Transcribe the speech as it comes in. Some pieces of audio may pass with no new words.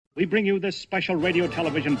We bring you this special radio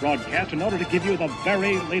television broadcast in order to give you the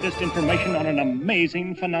very latest information on an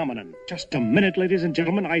amazing phenomenon. Just a minute, ladies and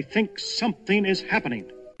gentlemen. I think something is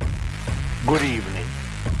happening. Good evening.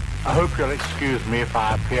 I hope you'll excuse me if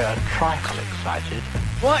I appear a trifle excited.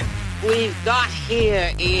 What we've got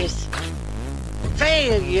here is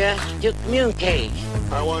failure to communicate.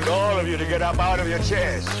 I want all of you to get up out of your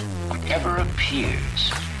chairs. Whatever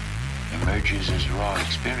appears emerges as raw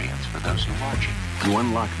experience for those who watch it. You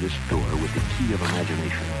unlock this door with the key of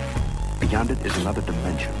imagination. Beyond it is another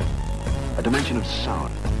dimension. A dimension of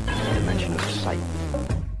sound. A dimension of sight.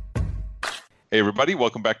 Hey everybody,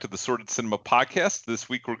 welcome back to the Sordid Cinema Podcast. This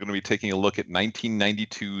week we're going to be taking a look at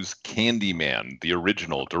 1992's Candyman, the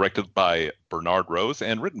original, directed by Bernard Rose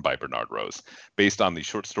and written by Bernard Rose, based on the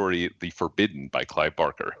short story The Forbidden by Clive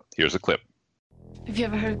Barker. Here's a clip. Have you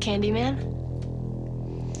ever heard of Candyman?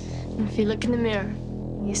 If you look in the mirror,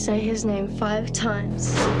 you say his name 5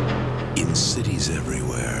 times. In cities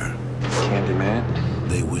everywhere, Candyman?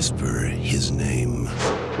 they whisper his name.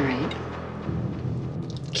 Right.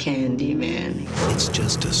 Candyman. It's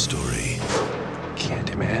just a story.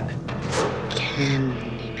 Candyman?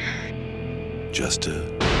 Candyman. Just a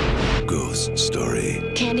ghost story.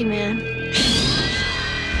 Candyman.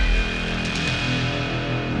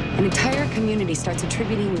 An entire community starts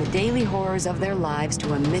attributing the daily horrors of their lives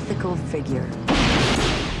to a mythical figure.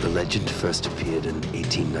 The legend first appeared in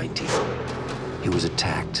 1890. He was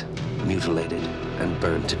attacked, mutilated, and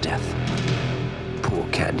burned to death. Poor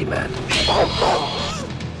Candyman.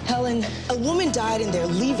 Helen, a woman died in there.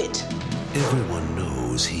 Leave it. Everyone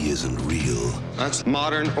knows he isn't real. That's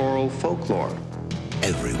modern oral folklore.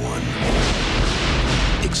 Everyone.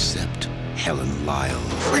 Except Helen Lyle.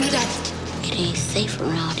 Bernadette. It ain't safe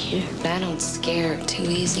around here. I don't scare too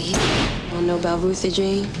easy. Wanna know about Ruthie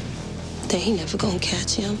Jean? They ain't never gonna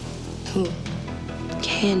catch him. Who?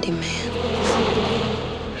 Candyman.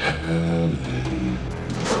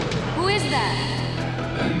 Who is that?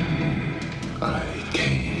 I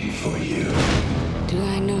came for you. Do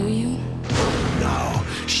I know you? Now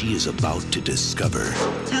she is about to discover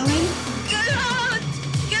Helen? Get out!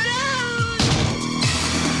 Get out!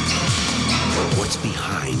 what's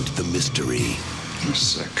behind the mystery. I'm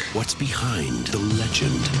sick. What's behind the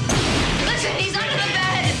legend. Listen, he's under the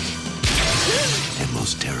bed! And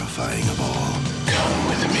most terrifying of all, Come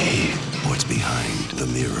with me. what's behind the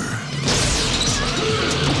mirror.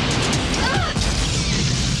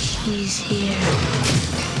 He's here.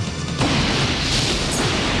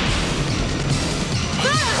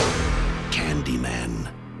 Candyman.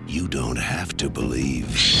 You don't have to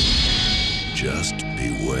believe. Just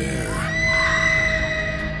beware.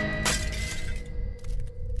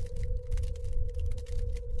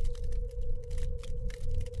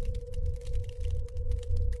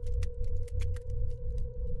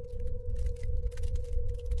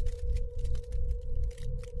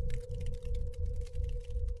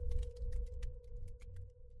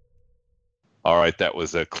 All right, that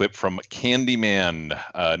was a clip from Candyman,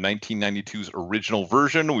 1992's original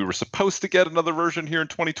version. We were supposed to get another version here in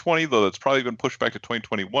 2020, though it's probably been pushed back to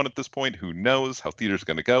 2021 at this point. Who knows how theaters are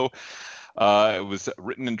going to go. It was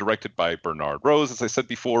written and directed by Bernard Rose, as I said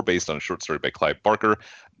before, based on a short story by Clive Barker.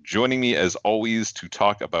 Joining me, as always, to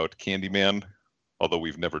talk about Candyman, although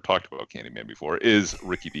we've never talked about Candyman before, is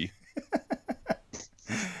Ricky D.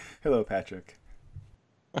 Hello, Patrick.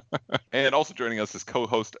 And also joining us is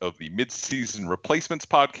co-host of the Mid-Season Replacements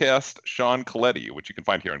podcast, Sean Coletti, which you can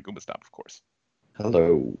find here on Goombastomp, of course.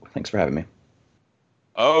 Hello. Thanks for having me.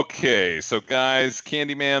 Okay, so guys,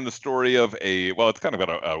 Candyman, the story of it's kind of got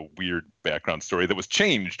a weird background story that was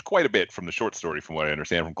changed quite a bit from the short story, from what I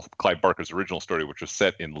understand, from Clive Barker's original story, which was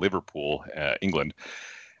set in Liverpool, England,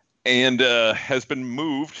 and has been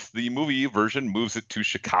moved. The movie version moves it to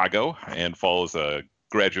Chicago and follows a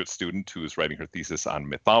graduate student who is writing her thesis on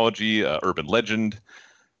mythology, urban legend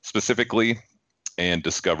specifically, and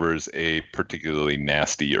discovers a particularly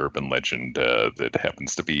nasty urban legend that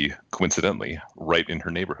happens to be, coincidentally, right in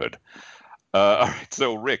her neighborhood. All right,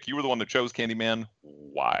 so Rick, you were the one that chose Candyman.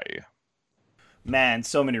 Why? Man,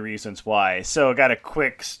 so many reasons why. So I got a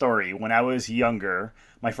quick story. When I was younger,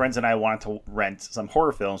 my friends and I wanted to rent some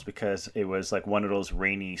horror films because it was like one of those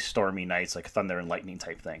rainy, stormy nights, like thunder and lightning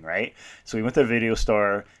type thing, right? So we went to the video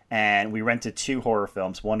store and we rented 2 horror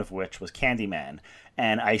films, one of which was Candyman.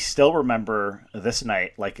 And I still remember this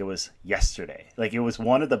night like it was yesterday. Like it was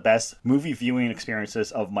one of the best movie viewing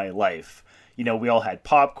experiences of my life. You know, we all had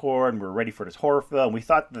popcorn, we were ready for this horror film. We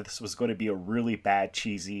thought that this was going to be a really bad,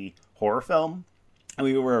 cheesy horror film. And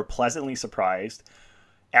we were pleasantly surprised.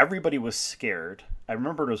 Everybody was scared. I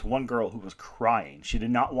remember there was one girl who was crying. She did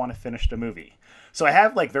not want to finish the movie. So I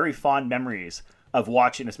have like very fond memories of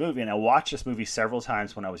watching this movie, and I watched this movie several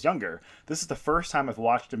times when I was younger. This is the first time I've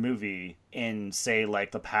watched a movie in, say,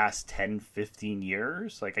 like the past 10, 15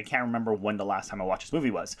 years. Like, I can't remember when the last time I watched this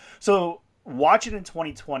movie was. So watch it in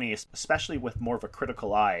 2020, especially with more of a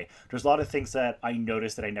critical eye, there's a lot of things that I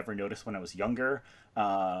noticed that I never noticed when I was younger.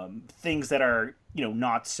 Things that are,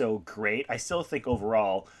 not so great. I still think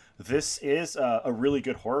overall, this is a really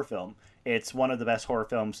good horror film. It's one of the best horror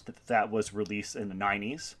films that was released in the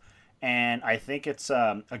 90s. And I think it's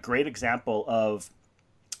a great example of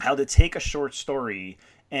how to take a short story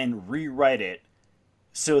and rewrite it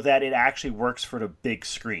so that it actually works for the big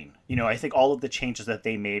screen. I think all of the changes that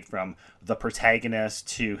they made, from the protagonist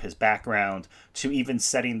to his background to even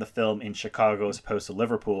setting the film in Chicago as opposed to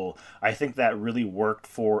Liverpool, I think that really worked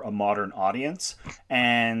for a modern audience.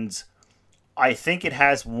 And I think it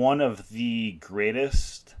has one of the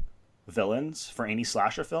greatest villains for any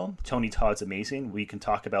slasher film. Tony Todd's amazing. We can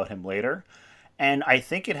talk about him later. And I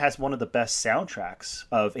think it has one of the best soundtracks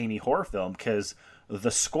of any horror film, because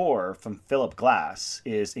the score from Philip Glass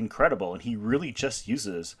is incredible, and he really just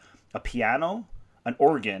uses a piano, an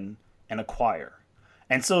organ, and a choir.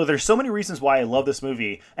 And so there's so many reasons why I love this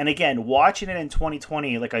movie. And again, watching it in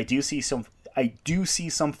 2020, like I do see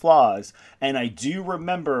some flaws, and I do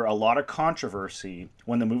remember a lot of controversy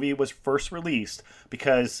when the movie was first released,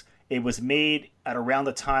 because it was made at around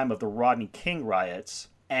the time of the Rodney King riots.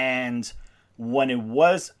 And when it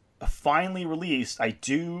was finally released, I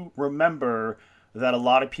do remember that a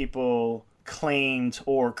lot of people claimed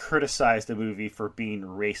or criticized the movie for being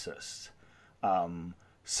racist.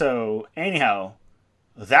 So anyhow,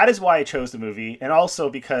 that is why I chose the movie. And also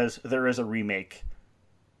because there is a remake.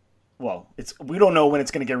 Well, we don't know when it's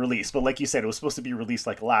going to get released, but like you said, it was supposed to be released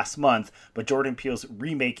like last month, but Jordan Peele's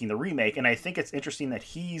remaking the remake. And I think it's interesting that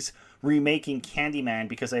he's remaking Candyman,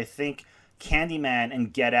 because I think Candyman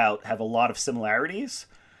and Get Out have a lot of similarities.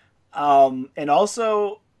 And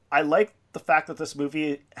also, I like the fact that this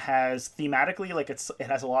movie has thematically, like it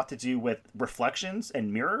has a lot to do with reflections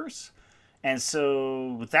and mirrors. And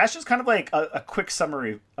so that's just kind of like a quick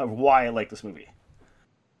summary of why I like this movie.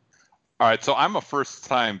 All right, so I'm a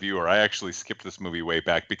first-time viewer. I actually skipped this movie way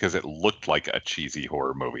back because it looked like a cheesy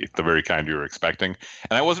horror movie, the very kind you were expecting.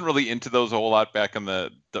 And I wasn't really into those a whole lot back in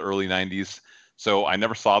the early 90s, so I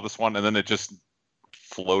never saw this one. And then it just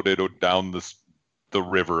floated down the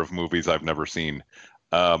river of movies I've never seen.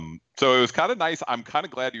 So it was kind of nice. I'm kind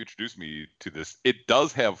of glad you introduced me to this. It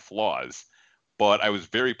does have flaws, but I was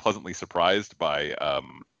very pleasantly surprised by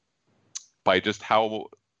just how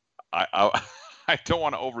I don't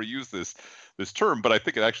want to overuse this term, but I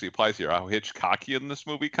think it actually applies here. How Hitchcockian this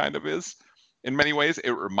movie kind of is in many ways.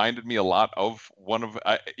 It reminded me a lot of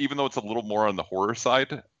even though it's a little more on the horror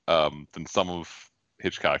side than some of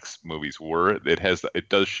Hitchcock's movies were. It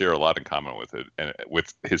does share a lot in common with it, and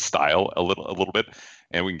with his style a little bit,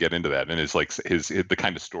 and we can get into that. And it's like the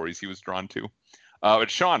kind of stories he was drawn to.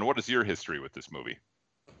 But Sean, what is your history with this movie?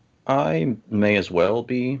 I may as well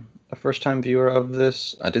be a first-time viewer of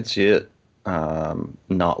this. I did see it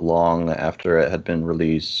not long after it had been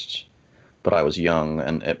released, but I was young,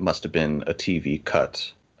 and it must have been a TV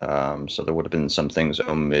cut, so there would have been some things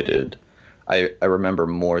omitted. I remember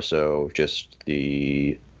more so just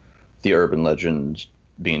the urban legends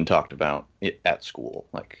being talked about at school.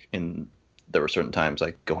 Like there were certain times,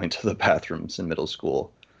 like going to the bathrooms in middle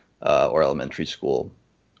school or elementary school,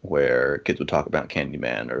 where kids would talk about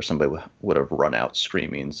Candyman, or somebody would have run out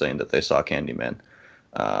screaming, saying that they saw Candyman.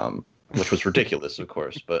 Which was ridiculous, of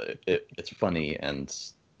course, but it's funny and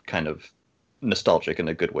kind of nostalgic in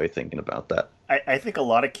a good way, thinking about that. I think a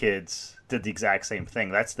lot of kids did the exact same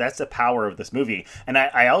thing. That's the power of this movie. And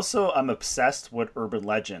I also am obsessed with urban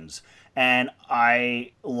legends. And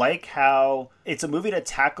I like how it's a movie that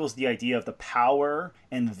tackles the idea of the power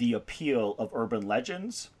and the appeal of urban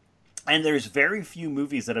legends. And there's very few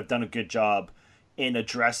movies that have done a good job in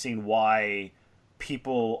addressing why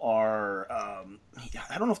people are,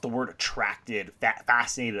 I don't know if the word attracted,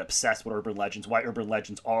 fascinated, obsessed with urban legends, why urban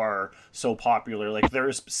legends are so popular. Like,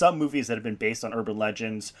 there's some movies that have been based on urban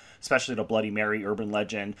legends, especially the Bloody Mary urban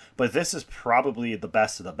legend, but this is probably the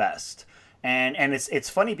best of the best. And it's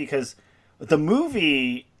funny because the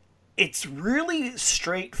movie, it's really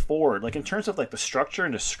straightforward, like in terms of like the structure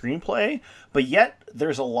and the screenplay, but yet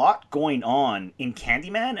there's a lot going on in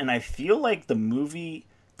Candyman, and I feel like the movie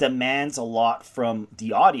demands a lot from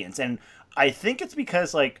the audience. And I think it's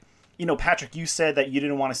because, like, Patrick, you said that you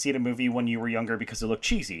didn't want to see the movie when you were younger because it looked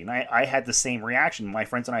cheesy. And I had the same reaction. My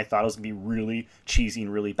friends and I thought it was going to be really cheesy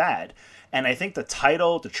and really bad. And I think the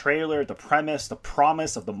title, the trailer, the premise, the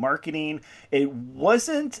promise of the marketing, it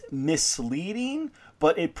wasn't misleading,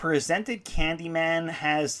 but it presented Candyman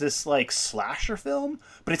as this like slasher film,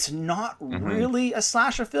 but it's not really a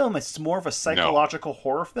slasher film. It's more of a psychological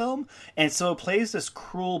horror film. And so it plays this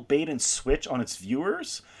cruel bait and switch on its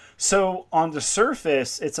viewers. So on the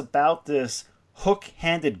surface, it's about this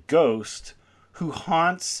hook-handed ghost who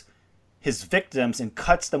haunts his victims and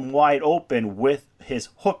cuts them wide open with his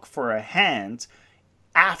hook for a hand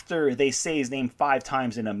after they say his name 5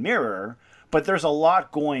 times in a mirror. But there's a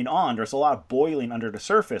lot going on. There's a lot boiling under the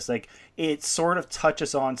surface. Like, it sort of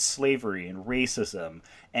touches on slavery and racism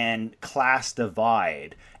and class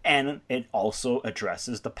divide. And it also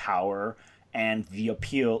addresses the power and the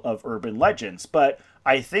appeal of urban legends. But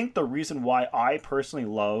I think the reason why I personally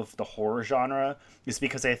love the horror genre is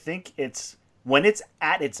because I think it's, when it's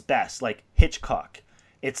at its best, like Hitchcock,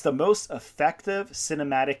 it's the most effective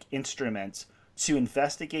cinematic instrument to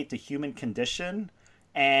investigate the human condition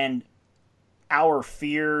and our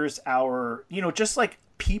fears, our, just like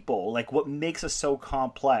people, like what makes us so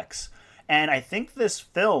complex. And I think this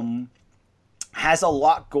film has a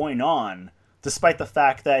lot going on, despite the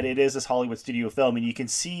fact that it is this Hollywood studio film, and you can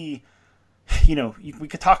see, we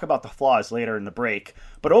could talk about the flaws later in the break,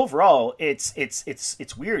 but overall, it's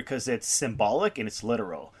weird because it's symbolic and it's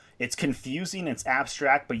literal. It's confusing, it's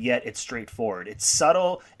abstract, but yet it's straightforward. It's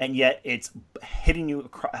subtle, and yet it's hitting you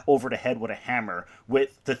over the head with a hammer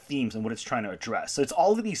with the themes and what it's trying to address. So it's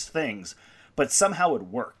all of these things, but somehow it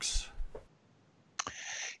works.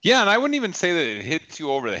 Yeah, and I wouldn't even say that it hits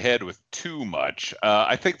you over the head with too much.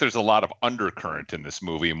 I think there's a lot of undercurrent in this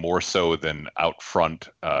movie, more so than out front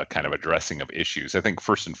kind of addressing of issues. I think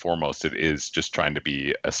first and foremost, it is just trying to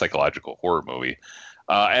be a psychological horror movie.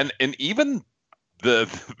 And even the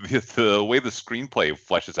way the screenplay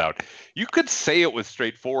fleshes out, you could say it was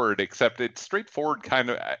straightforward, except it's straightforward kind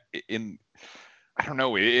of in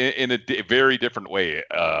a very different way,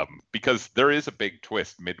 because there is a big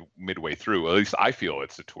twist midway through. At least I feel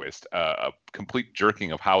it's a twist, a complete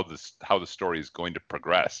jerking of how the story is going to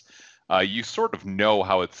progress. You sort of know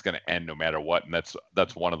how it's going to end no matter what, and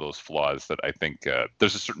that's one of those flaws that I think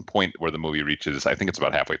there's a certain point where the movie reaches. I think it's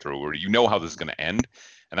about halfway through where you know how this is going to end,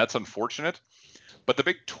 and that's unfortunate. But the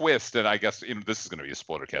big twist, and I guess this is going to be a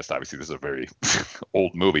spoiler cast. Obviously, this is a very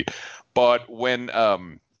old movie, but when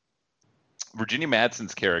Virginia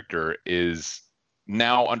Madsen's character is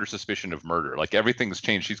now under suspicion of murder. Like, everything's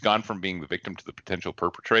changed. She's gone from being the victim to the potential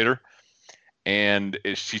perpetrator, and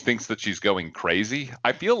she thinks that she's going crazy.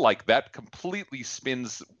 I feel like that completely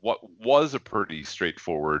spins what was a pretty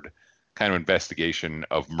straightforward kind of investigation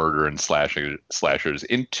of murder and slashers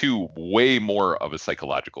into way more of a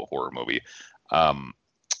psychological horror movie.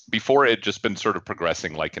 Before, it had just been sort of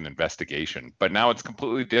progressing like an investigation, but now it's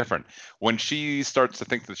completely different. When she starts to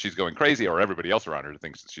think that she's going crazy, or everybody else around her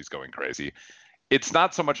thinks that she's going crazy, it's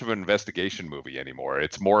not so much of an investigation movie anymore.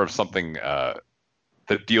 It's more of something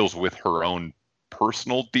that deals with her own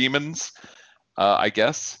personal demons, I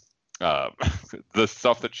guess. The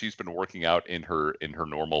stuff that she's been working out in her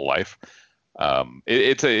normal life. I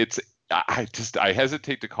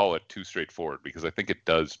hesitate to call it too straightforward, because I think it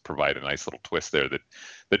does provide a nice little twist there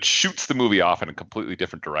that shoots the movie off in a completely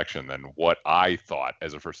different direction than what I thought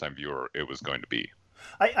as a first-time viewer it was going to be.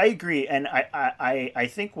 I agree, and I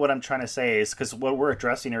think what I'm trying to say is, because what we're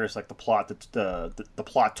addressing here is like the plot, the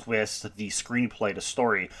plot twist, the screenplay, the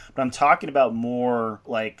story, but I'm talking about more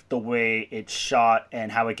like the way it's shot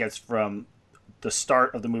and how it gets from the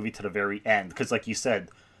start of the movie to the very end, because like you said,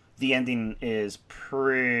 the ending is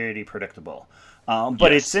pretty predictable.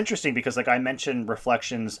 But yes. It's interesting because, like I mentioned,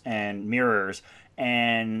 reflections and mirrors,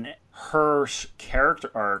 and her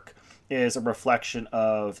character arc is a reflection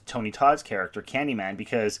of Tony Todd's character, Candyman,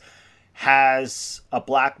 because has a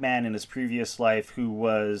black man in his previous life who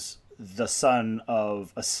was the son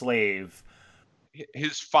of a slave.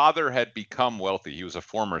 His father had become wealthy. He was a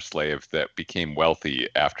former slave that became wealthy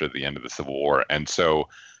after the end of the Civil War. And so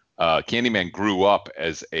Candyman grew up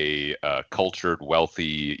as a cultured,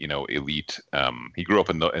 wealthy, elite. He grew up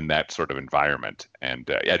in that sort of environment and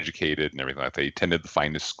educated and everything like that. He attended the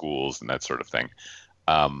finest schools and that sort of thing.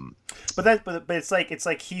 But it's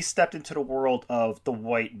like he stepped into the world of the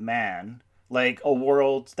white man, like a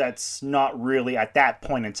world that's not really at that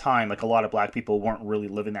point in time. Like, a lot of black people weren't really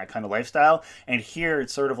living that kind of lifestyle. And here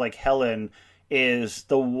it's sort of like Helen is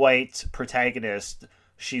the white protagonist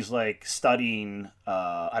she's like studying,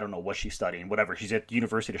 I don't know what she's studying, whatever. She's at the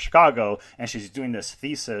University of Chicago, and she's doing this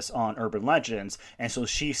thesis on urban legends. And so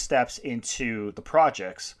she steps into the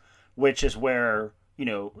projects, which is where, you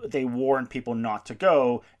know, they warn people not to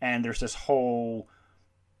go. And there's this whole,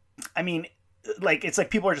 I mean, like, it's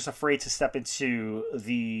like people are just afraid to step into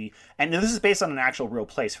the, and this is based on an actual real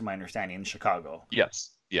place, from my understanding, in Chicago.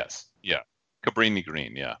 Yes. Yeah. Cabrini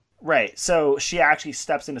Green. Yeah. Right. So she actually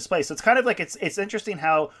steps into space. So it's kind of like, it's interesting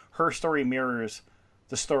how her story mirrors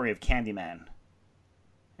the story of Candyman.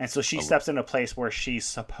 And so she steps into a place where she's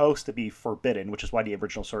supposed to be forbidden, which is why the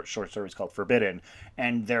original short story is called Forbidden.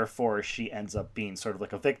 And therefore she ends up being sort of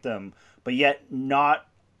like a victim, but yet not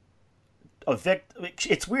a victim.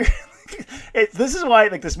 It's weird. This is why,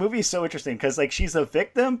 like, this movie is so interesting, because, like, she's a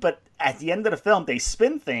victim, but at the end of the film they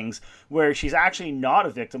spin things where she's actually not a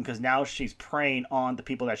victim, because now she's preying on the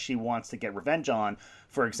people that she wants to get revenge on.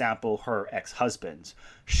 For example, her ex-husbands.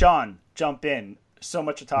 Sean, jump in. So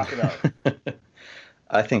much to talk about.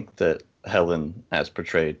 I think that Helen, as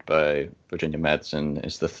portrayed by Virginia Madsen,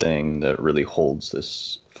 is the thing that really holds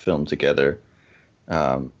this film together.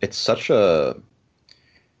 It's such a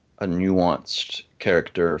nuanced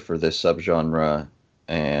character for this subgenre,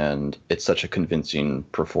 and it's such a convincing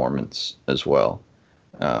performance as well.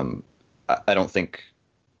 I don't think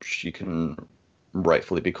she can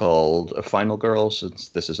rightfully be called a final girl, since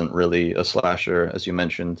this isn't really a slasher, as you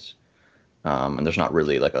mentioned, and there's not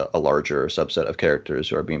really like a larger subset of characters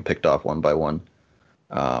who are being picked off one by one.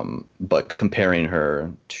 But comparing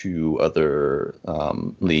her to other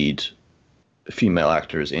lead female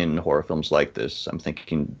actors in horror films like this, I'm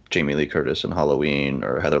thinking Jamie Lee Curtis in Halloween,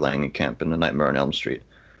 or Heather Langenkamp in A Nightmare on Elm Street.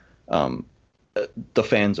 The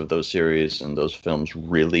fans of those series and those films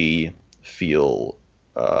really feel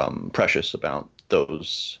precious about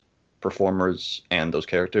those performers and those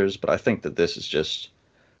characters, but I think that this is just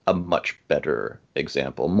a much better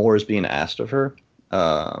example. More is being asked of her,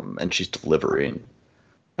 and she's delivering.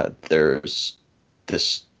 There's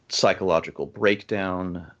this psychological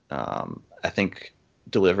breakdown. I think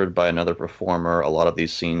delivered by another performer, a lot of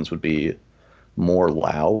these scenes would be more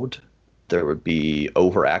loud. There would be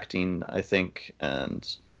overacting, I think, and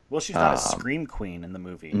well, she's not a scream queen in the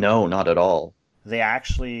movie. No, not at all. They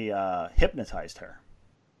actually hypnotized her.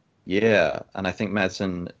 Yeah, and I think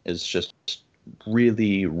Madsen is just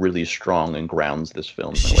really, really strong and grounds this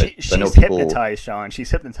film. She's hypnotized, Sean. She's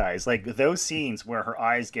hypnotized. Like, those scenes where her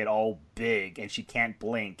eyes get all big and she can't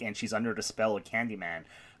blink and she's under the spell of Candyman,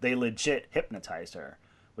 they legit hypnotized her,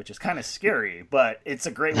 which is kind of scary, but it's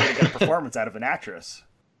a great way to get a performance out of an actress.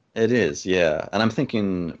 It is, yeah. And I'm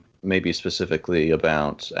thinking maybe specifically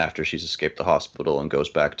about after she's escaped the hospital and goes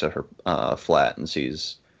back to her flat and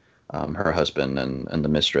sees her husband and the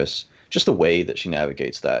mistress. Just the way that she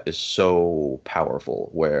navigates that is so powerful,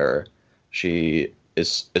 where she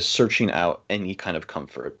is searching out any kind of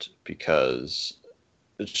comfort, because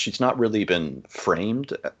she's not really been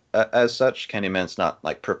framed as such. Candyman's not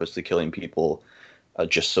like purposely killing people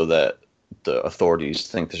just so that the authorities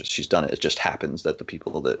think that she's done it. It just happens that the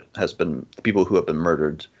people who have been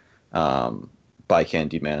murdered by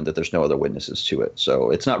Candyman, that there's no other witnesses to it.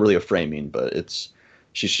 So it's not really a framing, but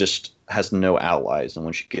she's just has no allies. And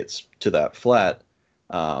when she gets to that flat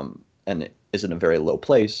and it is in a very low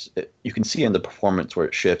place, you can see in the performance where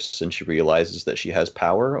it shifts and she realizes that she has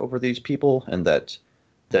power over these people and that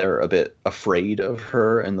they're a bit afraid of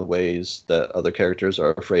her in the ways that other characters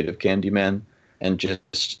are afraid of Candyman. And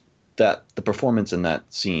just that the performance in that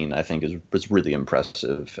scene, I think, was really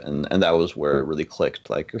impressive. And that was where it really clicked.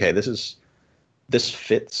 Like, okay, this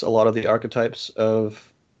fits a lot of the archetypes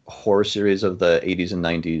of horror series of the 80s and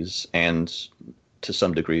 90s, and to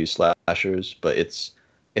some degree slashers, but it's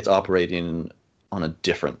operating on a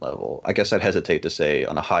different level. I guess I'd hesitate to say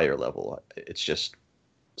on a higher level. It's just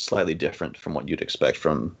slightly different from what you'd expect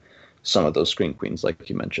from some of those scream queens, like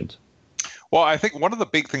you mentioned. Well, I think one of the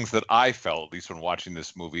big things that I felt, at least when watching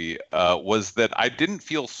this movie, was that I didn't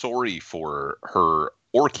feel sorry for her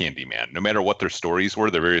or Candyman, no matter what their stories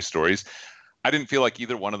were, their various stories. I didn't feel like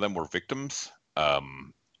either one of them were victims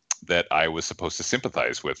that I was supposed to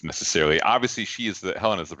sympathize with necessarily. Obviously,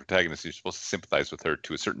 Helen is the protagonist. You're supposed to sympathize with her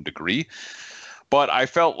to a certain degree. But I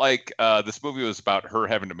felt like this movie was about her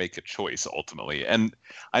having to make a choice ultimately. And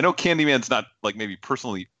I know Candyman's not like maybe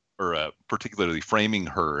personally or particularly framing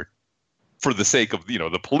her for the sake of,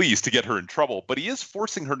 the police to get her in trouble, but he is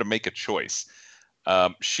forcing her to make a choice.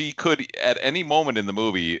 She could at any moment in the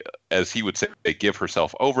movie, as he would say, give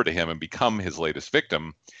herself over to him and become his latest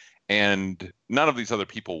victim. And none of these other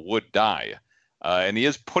people would die. And he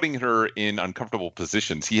is putting her in uncomfortable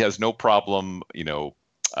positions. He has no problem,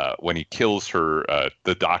 when he kills her,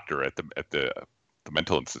 the doctor at the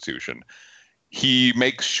mental institution, he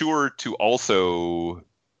makes sure to also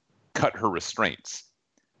cut her restraints,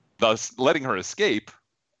 thus letting her escape,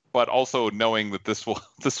 but also knowing that this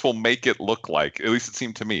will make it look like, at least it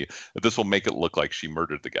seemed to me, that this will make it look like she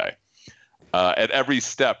murdered the guy. At every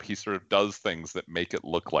step, he sort of does things that make it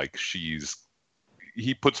look like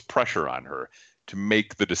he puts pressure on her to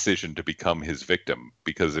make the decision to become his victim,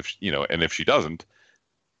 because if she doesn't,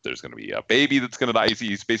 there's going to be a baby that's going to die.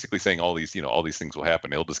 He's basically saying all these things will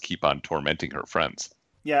happen. He'll just keep on tormenting her friends.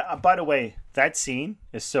 Yeah, by the way, that scene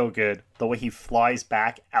is so good. The way he flies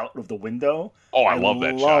back out of the window. Oh, I love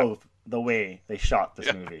that shot. I love the way they shot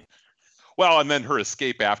this movie. Well, and then her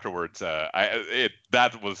escape afterwards. I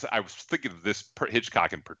was thinking of this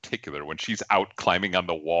Hitchcock in particular when she's out climbing on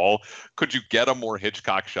the wall. Could you get a more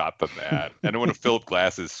Hitchcock shot than that? And when a Philip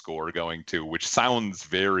Glass's score going to, which sounds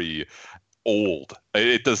very old.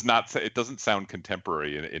 It doesn't sound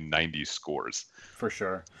contemporary in 90s scores. For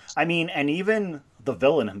sure. I mean, and even the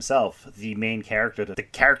villain himself, the main character, the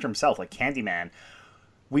character himself, like Candyman,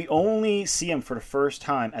 we only see him for the first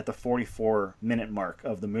time at the 44-minute mark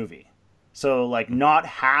of the movie. So, like, not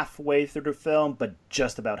halfway through the film, but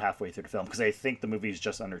just about halfway through the film, because I think the movie is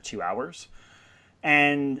just under 2 hours.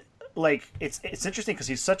 And, like, it's interesting because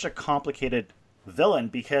he's such a complicated villain,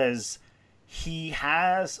 because he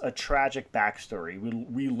has a tragic backstory.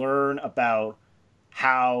 We learn about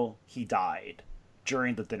how he died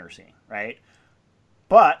during the dinner scene, right?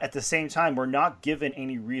 But at the same time, we're not given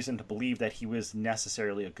any reason to believe that he was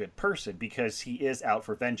necessarily a good person, because he is out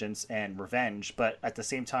for vengeance and revenge. But at the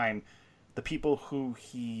same time, the people who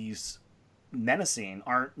he's menacing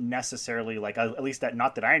aren't necessarily, like, at least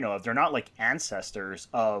not that I know of, they're not like ancestors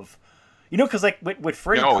of, because like with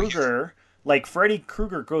Freddy Krueger, like Freddy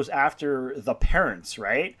Krueger goes after the parents,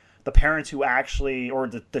 right? The parents who actually, or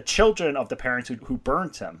the children of the parents who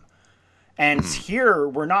burnt him. And here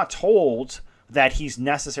we're not told that he's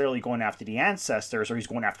necessarily going after the ancestors, or he's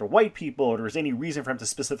going after white people, or there's any reason for him to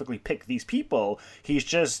specifically pick these people. He's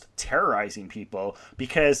just terrorizing people,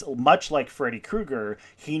 because much like Freddy Krueger,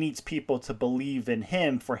 he needs people to believe in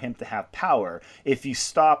him for him to have power. If you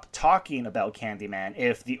stop talking about Candyman,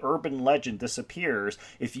 if the urban legend disappears,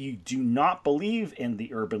 if you do not believe in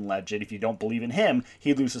the urban legend, if you don't believe in him,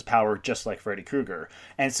 he loses power just like Freddy Krueger.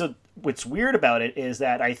 And so what's weird about it is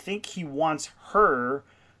that I think he wants her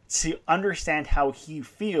to understand how he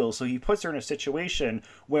feels, so he puts her in a situation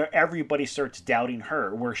where everybody starts doubting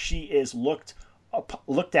her, where she is looked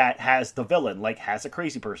at as the villain, like as a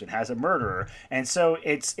crazy person, as a murderer. And so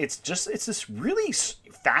it's this really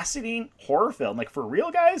fascinating horror film, like, for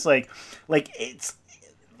real, guys. Like it's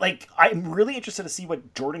like, I'm really interested to see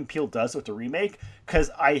what Jordan Peele does with the remake, because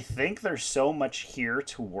I think there's so much here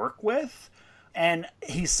to work with. And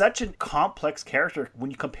he's such a complex character when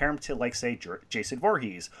you compare him to, like, say, Jason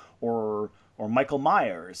Voorhees or Michael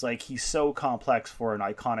Myers. Like, he's so complex for an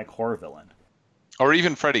iconic horror villain. Or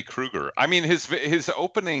even Freddy Krueger. I mean, his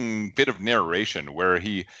opening bit of narration where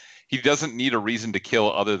he doesn't need a reason to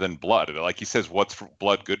kill other than blood. Like, he says, what's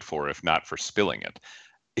blood good for if not for spilling it?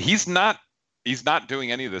 He's not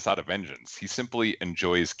doing any of this out of vengeance. He simply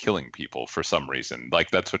enjoys killing people for some reason. Like,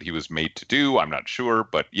 that's what he was made to do. I'm not sure,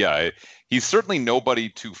 but yeah, he's certainly nobody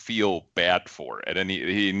to feel bad for.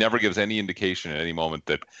 He never gives any indication at any moment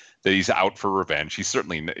that he's out for revenge.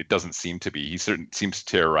 It doesn't seem to be. He certainly seems to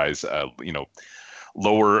terrorize,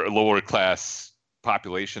 lower class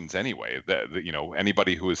populations anyway.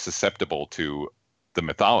 Anybody who is susceptible to the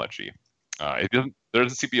mythology. There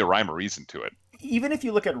doesn't seem to be a rhyme or reason to it. Even if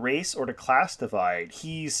you look at race or the class divide,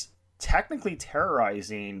 he's technically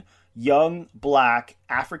terrorizing young black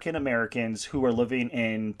African Americans who are living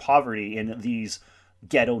in poverty in these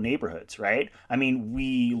ghetto neighborhoods, right? I mean,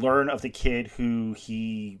 we learn of the kid who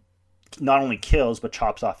he not only kills but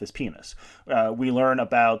chops off his penis. We learn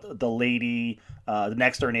about the lady, the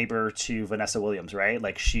next door neighbor to Vanessa Williams, right?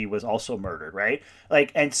 Like, she was also murdered, right?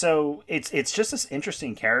 Like, and so it's just this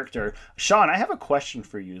interesting character. Sean, I have a question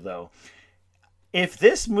for you though. If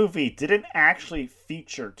this movie didn't actually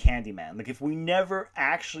feature Candyman, like if we never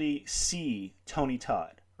actually see Tony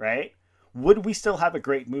Todd, right? Would we still have a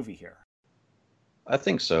great movie here? I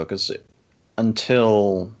think so, because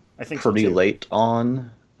until pretty late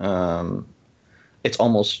on, it's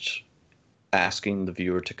almost asking the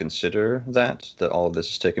viewer to consider that all of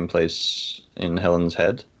this is taking place in Helen's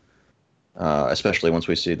head. Especially once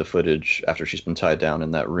we see the footage after she's been tied down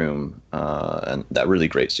in that room, and that really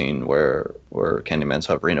great scene where Candyman's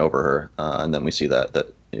hovering over her, and then we see that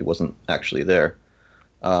it wasn't actually there.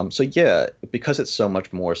 So yeah, because it's so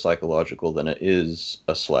much more psychological than it is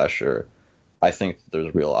a slasher, I think there's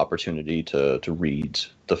a real opportunity to read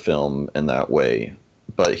the film in that way.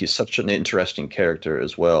 But he's such an interesting character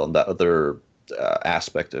as well. And that other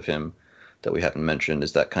aspect of him that we haven't mentioned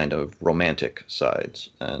is that kind of romantic sides,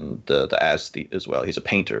 and the aesthete as well. He's a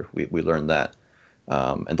painter. We learned that.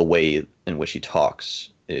 And the way in which he talks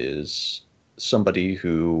is somebody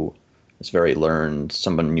who is very learned,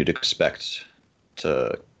 someone you'd expect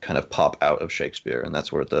to kind of pop out of Shakespeare. And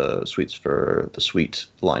that's where the sweets for the sweet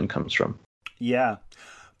line comes from. Yeah.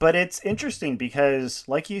 But it's interesting because,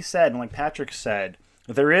 like you said, and like Patrick said,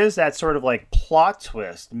 there is that sort of like plot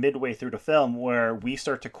twist midway through the film where we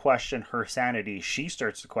start to question her sanity. She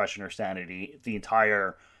starts to question her sanity. The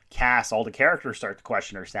entire cast, all the characters start to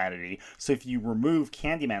question her sanity. So if you remove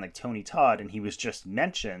Candyman like Tony Todd and he was just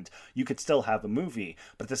mentioned, you could still have a movie.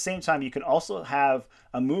 But at the same time, you can also have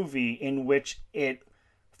a movie in which it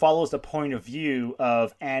follows the point of view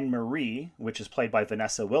of Anne Marie, which is played by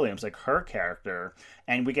Vanessa Williams, like her character,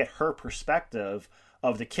 and we get her perspective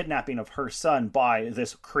of the kidnapping of her son by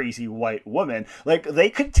this crazy white woman. Like, they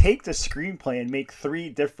could take the screenplay and make 3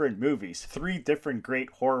 different movies, 3 different great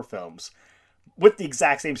horror films with the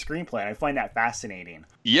exact same screenplay. I find that fascinating.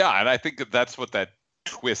 Yeah, and I think that's what that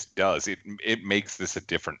twist does. It makes this a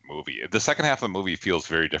different movie. The second half of the movie feels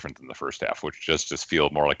very different than the first half, which just feel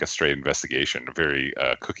more like a straight investigation, a very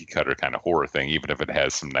cookie cutter kind of horror thing, even if it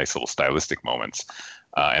has some nice little stylistic moments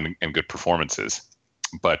and good performances.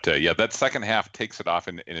 But yeah, that second half takes it off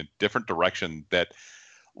in a different direction that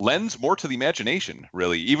lends more to the imagination,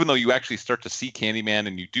 really. Even though you actually start to see Candyman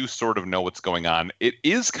and you do sort of know what's going on, it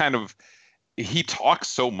is kind of, he talks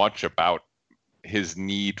so much about his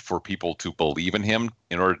need for people to believe in him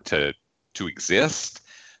in order to exist,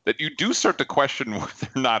 that you do start to question whether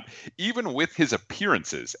or not, even with his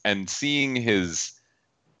appearances and seeing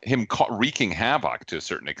him wreaking havoc to a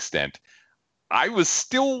certain extent, I was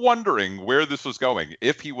still wondering where this was going,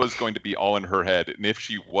 if he was going to be all in her head and if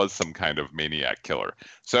she was some kind of maniac killer.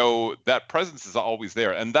 So that presence is always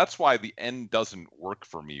there. And that's why the end doesn't work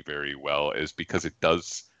for me very well, is because it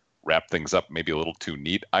does wrap things up maybe a little too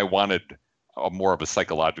neat. I wanted more of a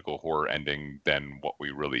psychological horror ending than what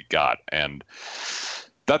we really got. And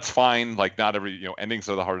that's fine. Like, not every, endings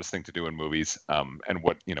are the hardest thing to do in movies. And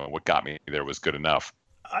what got me there was good enough.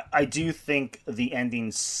 I do think the ending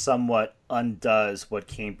somewhat undoes what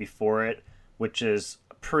came before it, which is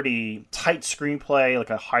a pretty tight screenplay, like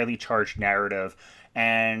a highly charged narrative,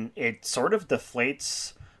 and it sort of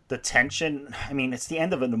deflates the tension. I mean, it's the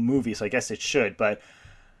end of the movie, so I guess it should, but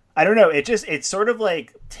I don't know. It sort of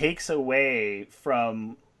like takes away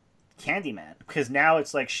from Candyman, because now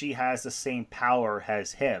it's like she has the same power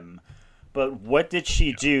as him. But what did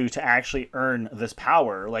she do to actually earn this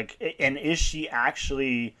power? Like, and is she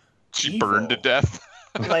actually She evil? burned to death.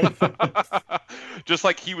 Like, just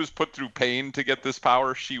like he was put through pain to get this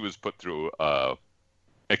power, she was put through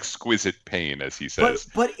exquisite pain, as he says.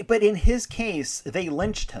 But in his case, they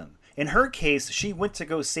lynched him. In her case, she went to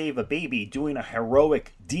go save a baby, doing a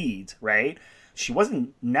heroic deed, right? She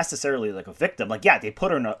wasn't necessarily like a victim. Like, yeah, they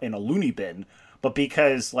put her in a loony bin, but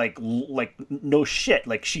because like no shit,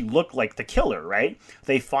 like she looked like the killer, right?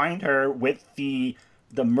 They find her with the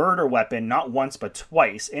murder weapon not once but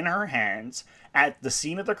twice in her hands at the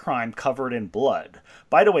scene of the crime, covered in blood.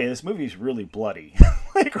 By the way, this movie is really bloody.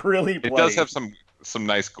 Like, really bloody. It does have some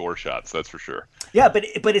nice gore shots, that's for sure. Yeah, but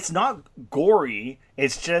it's not gory.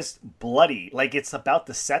 It's just bloody. Like, it's about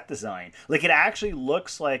the set design. Like, it actually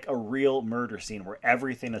looks like a real murder scene where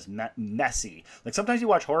everything is messy. Like, sometimes you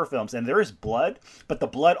watch horror films and there is blood, but the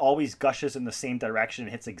blood always gushes in the same direction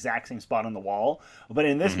and hits the exact same spot on the wall. But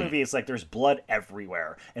in this movie, it's like there's blood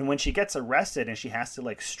everywhere. And when she gets arrested and she has to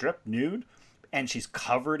like strip nude and she's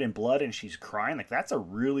covered in blood and she's crying, like, that's a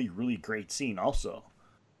really, really great scene also.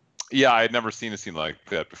 Yeah, I had never seen a scene like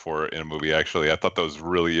that before in a movie, actually. I thought that was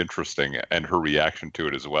really interesting, and her reaction to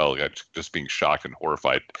it as well, just being shocked and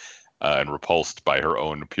horrified and repulsed by her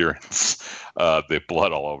own appearance, the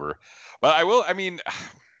blood all over. But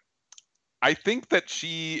I think that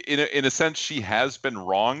she, in a sense, she has been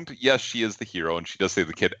wronged. Yes, she is the hero, and she does save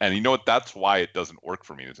the kid. And you know what? That's why it doesn't work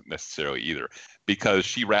for me necessarily either, because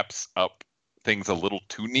she wraps up things a little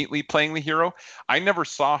too neatly playing the hero. I never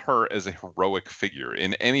saw her as a heroic figure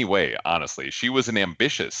in any way, honestly. She was an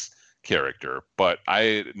ambitious character, but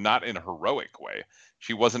not in a heroic way.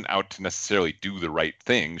 She wasn't out to necessarily do the right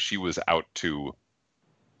thing. She was out to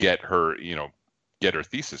get her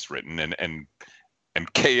thesis written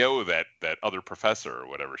and KO that other professor or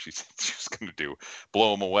whatever she said she was going to do,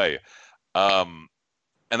 blow him away. And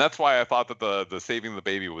that's why I thought that the saving the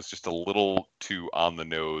baby was just a little too on the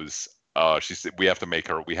nose. She said we have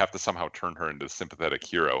to somehow turn her into a sympathetic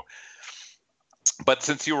hero. But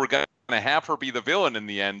since you were going to have her be the villain in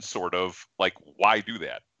the end, sort of, like, why do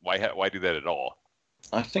that? Why do that at all?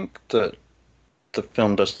 I think that the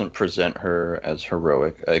film doesn't present her as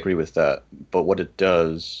heroic. I agree with that. But what it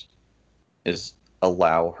does is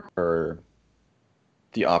allow her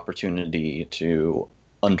the opportunity to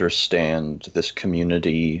understand this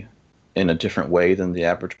community in a different way than the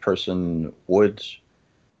average person would,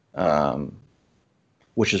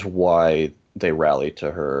 which is why they rally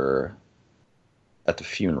to her at the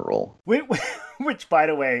funeral. Which, by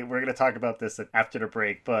the way, we're going to talk about this after the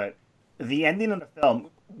break, but the ending of the film,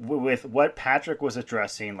 with what Patrick was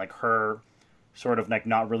addressing, like her sort of like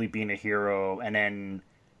not really being a hero, and then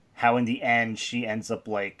how in the end she ends up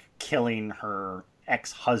like killing her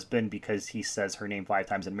ex-husband because he says her name 5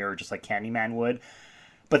 times in the mirror, just like Candyman would.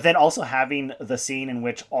 But then also having the scene in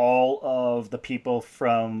which all of the people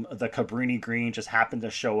from the Cabrini Green just happen to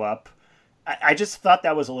show up. I just thought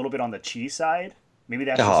that was a little bit on the cheese side. Maybe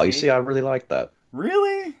that's Oh, you see, I really like that.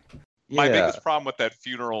 Really? My Yeah. biggest problem with that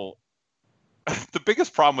funeral, the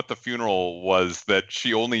biggest problem with the funeral was that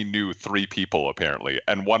she only knew 3 people apparently,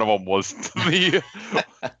 and one of them was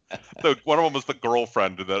one of them was the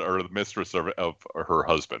girlfriend or the mistress of her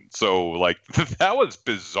husband. So like that was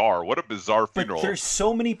bizarre. What a bizarre funeral. But there's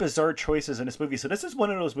so many bizarre choices in this movie. So this is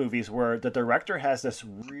one of those movies where the director has this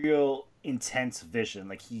real intense vision.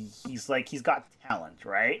 Like he's got talent,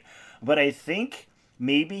 right? But I think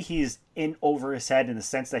maybe he's in over his head in the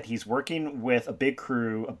sense that he's working with a big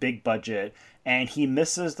crew, a big budget, and he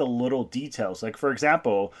misses the little details. Like, for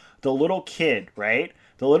example, the little kid, right?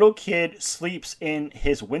 The little kid sleeps in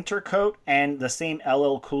his winter coat and the same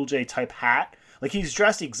LL Cool J type hat. Like, he's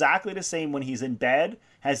dressed exactly the same when he's in bed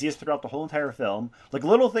as he is throughout the whole entire film. Like,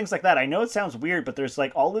 little things like that. I know it sounds weird, but there's,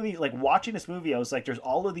 like, all of these, like, watching this movie, I was like, there's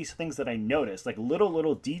all of these things that I noticed. Like,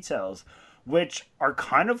 little details, which are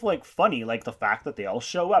kind of, like, funny. Like, the fact that they all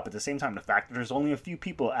show up at the same time. The fact that there's only a few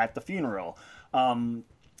people at the funeral.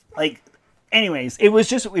 Anyways, it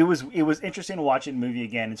was interesting watching the movie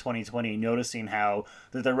again in 2020, noticing how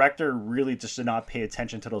the director really just did not pay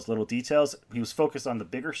attention to those little details. He was focused on the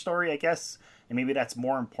bigger story, I guess, and maybe that's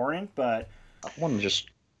more important, but... I want to just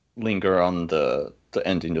linger on the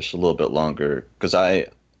ending just a little bit longer, because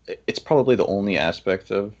it's probably the only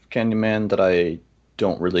aspect of Candyman that I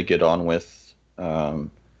don't really get on with,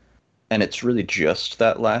 and it's really just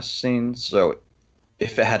that last scene. So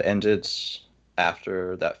if it had ended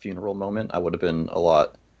after that funeral moment, I would have been a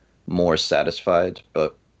lot more satisfied.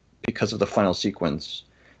 But because of the final sequence,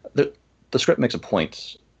 the script makes a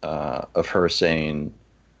point of her saying,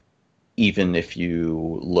 even if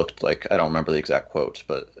you looked like, I don't remember the exact quote,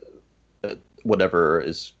 but whatever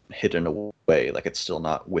is hidden away, like it's still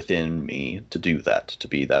not within me to do that, to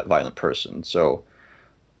be that violent person. So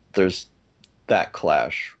there's that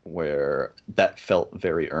clash where that felt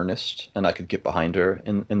very earnest, and I could get behind her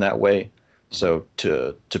in that way. So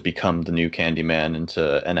to become the new Candyman and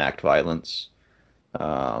to enact violence,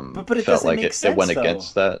 but it felt doesn't like make it sense, went though.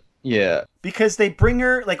 against that. Yeah, Because they bring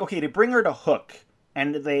her, they bring her to Hook,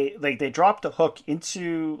 and they drop the Hook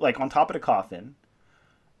into, like, on top of the coffin,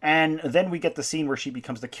 and then we get the scene where she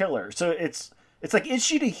becomes the killer. So it's like, is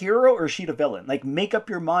she the hero or is she the villain? Like, make up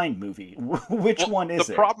your mind, movie. Which one is it?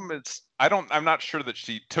 The problem is, I'm not sure that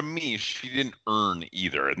she didn't earn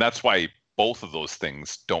either. And that's why both of those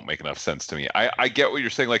things don't make enough sense to me. I get what you're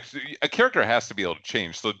saying. Like, a character has to be able to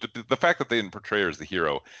change. So the fact that they didn't portray her as the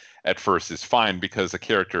hero at first is fine, because a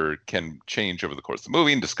character can change over the course of the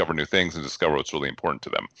movie and discover new things and discover what's really important to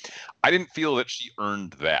them. I didn't feel that she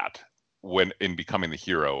earned that when in becoming the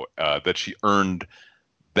hero, that she earned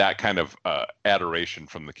that kind of adoration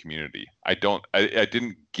from the community. I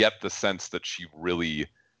didn't get the sense that she really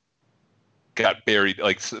got buried,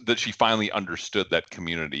 like that she finally understood that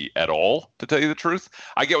community at all, to tell you the truth.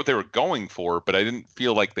 I get what they were going for, but I didn't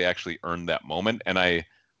feel like they actually earned that moment.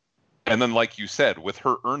 And then, like you said, with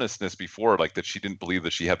her earnestness before, like that she didn't believe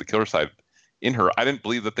that she had the killer side in her, I didn't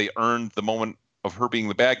believe that they earned the moment of her being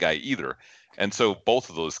the bad guy either. And so both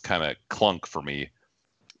of those kind of clunk for me.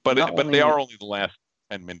 But they are only the last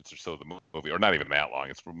 10 minutes or so of the movie, or not even that long.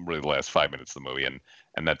 It's really the last 5 minutes of the movie,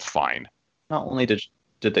 and that's fine. Not only did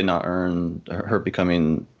they not earn her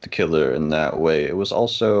becoming the killer in that way, it was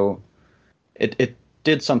also it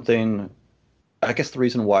did something. I guess the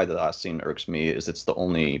reason why the last scene irks me is it's the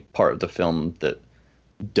only part of the film that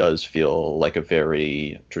does feel like a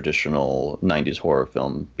very traditional 90s horror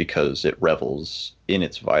film, because it revels in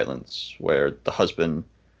its violence, where the husband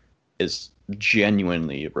is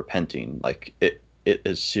genuinely repenting. Like, it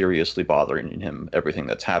is seriously bothering him, everything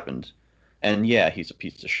that's happened. And yeah, he's a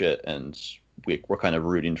piece of shit, and we're kind of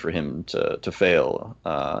rooting for him to fail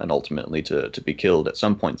and ultimately to be killed at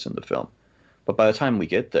some points in the film. But by the time we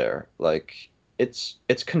get there, like it's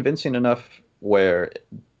convincing enough where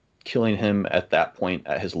killing him at that point,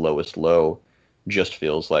 at his lowest low, just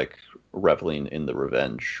feels like reveling in the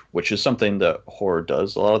revenge, which is something that horror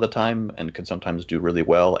does a lot of the time and can sometimes do really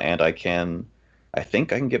well. And I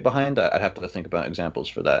think I can get behind. I'd have to think about examples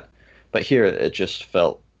for that. But here, it just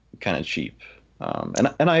felt kind of cheap.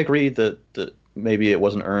 And I agree that maybe it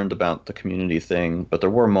wasn't earned about the community thing, but there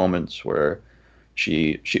were moments where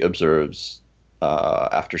she observes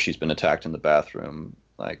after she's been attacked in the bathroom,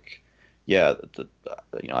 like, yeah,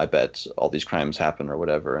 I bet all these crimes happen or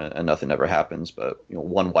whatever, and nothing ever happens. But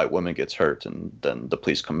one white woman gets hurt, and then the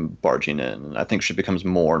police come barging in. And I think she becomes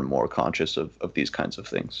more and more conscious of these kinds of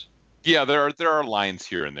things. Yeah, there are lines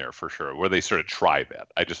here and there for sure where they sort of try that.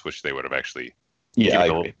 I just wish they would have actually been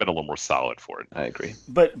a little more solid for it. I agree.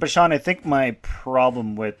 But Sean, I think my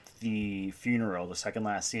problem with the funeral, the second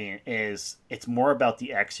last scene, is it's more about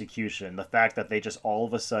the execution. The fact that they just all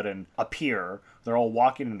of a sudden appear. They're all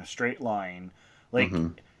walking in a straight line. Like,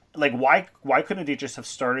 why couldn't they just have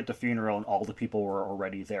started the funeral and all the people were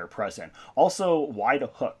already there present? Also, why the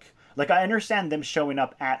hook? Like, I understand them showing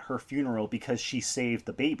up at her funeral because she saved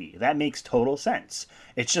the baby. That makes total sense.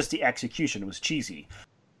 It's just the execution was cheesy.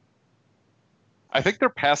 I think they're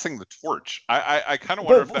passing the torch. I kind of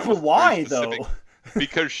wonder if that was why though.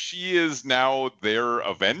 Because she is now their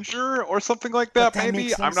Avenger or something like that. But that maybe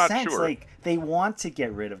makes no I'm not sense. sure. Like, they want to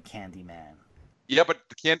get rid of Candyman. Yeah, but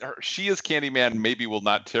she as Candyman maybe will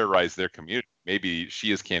not terrorize their community. Maybe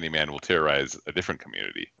she as Candyman will terrorize a different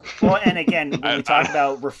community. Well, and again, when we talk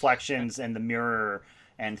about reflections and the mirror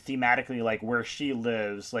and thematically, like where she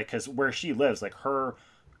lives, like because where she lives, like her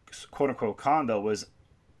quote unquote condo was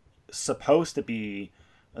supposed to be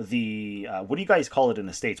the what do you guys call it in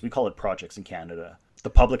the States? We call it projects in Canada. The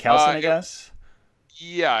public housing, I guess.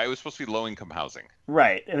 Yeah, it was supposed to be low-income housing.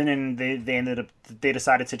 Right, and then they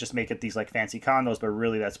decided to just make it these like fancy condos, but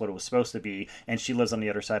really that's what it was supposed to be. And she lives on the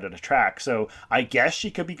other side of the track, so I guess she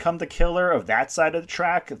could become the killer of that side of the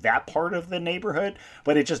track, that part of the neighborhood.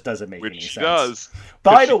 But it just doesn't make any sense. Which does.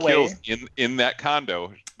 By the way, in that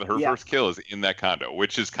condo, her first kill is in that condo,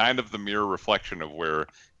 which is kind of the mirror reflection of where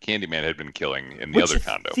Candyman had been killing in the other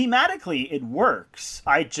condo. Thematically, it works.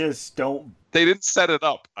 I just don't. They didn't set it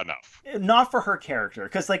up enough. Not for her character,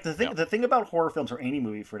 because like the thing about horror films or any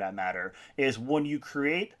movie for that matter is when you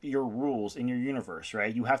create your rules in your universe,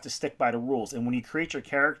 right? You have to stick by the rules, and when you create your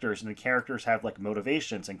characters and the characters have like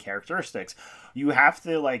motivations and characteristics, you have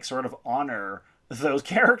to like sort of honor those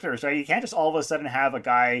characters, right? You can't just all of a sudden have a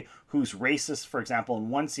guy who's racist, for example, in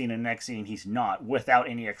one scene, and the next scene he's not, without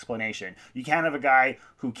any explanation. You can't have a guy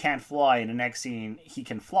who can't fly, and the next scene he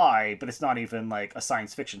can fly, but it's not even like a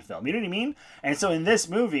science fiction film. You know what I mean? And so in this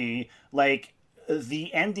movie, like,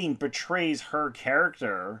 the ending betrays her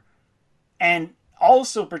character and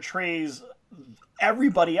also betrays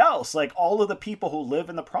everybody else, like all of the people who live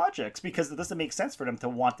in the projects, because it doesn't make sense for them to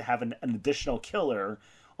want to have an additional killer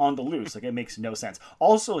on the loose. Like, it makes no sense.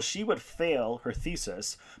 Also, she would fail her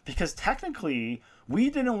thesis because technically we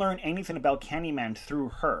didn't learn anything about Candyman through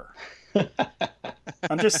her.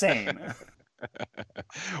 I'm just saying.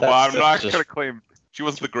 Well, I'm not going to claim she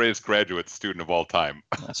wasn't the greatest graduate student of all time.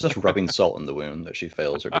 That's just rubbing salt in the wound that she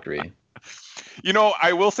fails her degree.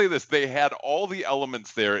 I will say this. They had all the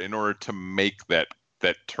elements there in order to make that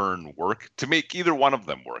turn work, to make either one of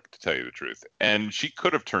them work, to tell you the truth. And she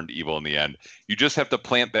could have turned evil in the end. You just have to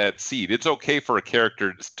plant that seed. It's okay for a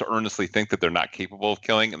character to earnestly think that they're not capable of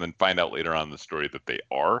killing and then find out later on in the story that they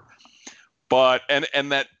are. But,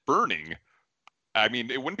 and that burning, I mean,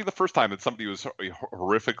 it wouldn't be the first time that somebody was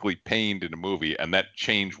horrifically pained in a movie and that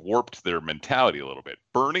change warped their mentality a little bit.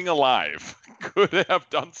 Burning alive could have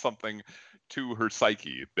done something to her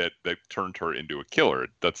psyche that turned her into a killer.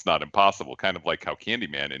 That's not impossible. Kind of like how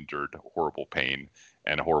Candyman endured horrible pain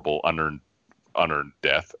and horrible unearned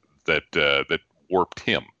death that warped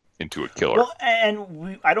him into a killer. Well,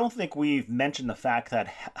 and I don't think we've mentioned the fact that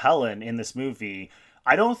Helen in this movie,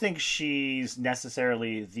 I don't think she's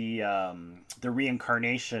necessarily the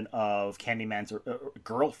reincarnation of Candyman's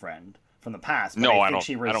girlfriend from the past. But I think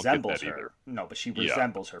she resembles her. No, but she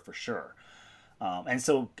resembles her for sure. And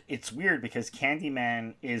so it's weird because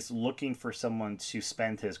Candyman is looking for someone to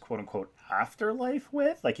spend his quote-unquote afterlife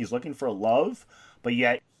with. Like, he's looking for love, but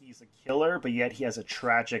yet he's a killer, but yet he has a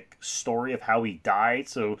tragic story of how he died.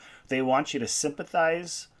 So they want you to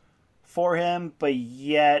sympathize for him, but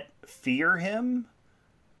yet fear him.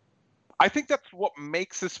 I think that's what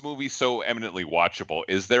makes this movie so eminently watchable,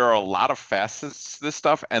 is there are a lot of facets to this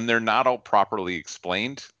stuff, and they're not all properly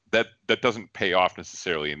explained. that doesn't pay off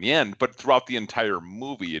necessarily in the end, but throughout the entire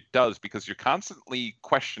movie it does, because you're constantly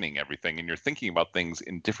questioning everything and you're thinking about things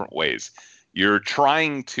in different ways. You're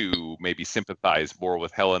trying to maybe sympathize more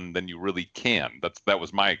with Helen than you really can. That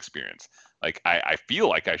was my experience. Like I feel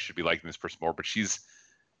like I should be liking this person more, but she's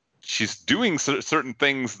doing certain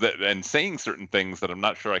things and saying certain things that I'm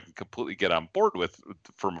not sure I can completely get on board with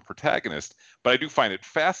from a protagonist. But I do find it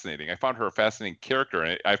fascinating. I found her a fascinating character,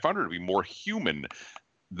 and I found her to be more human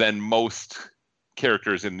than most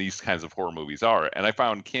characters in these kinds of horror movies are. And I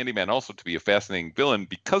found Candyman also to be a fascinating villain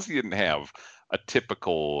because he didn't have a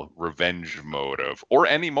typical revenge motive or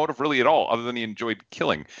any motive really at all, other than he enjoyed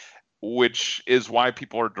killing, which is why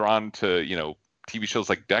people are drawn to, TV shows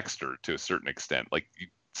like Dexter to a certain extent. Like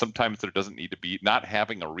sometimes there doesn't need to be, not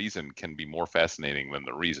having a reason can be more fascinating than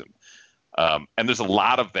the reason. And there's a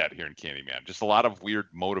lot of that here in Candyman, just a lot of weird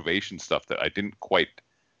motivation stuff that I didn't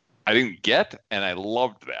get, and I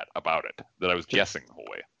loved that about it, that I was guessing the whole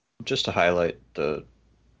way. Just to highlight the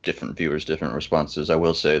different viewers' different responses, I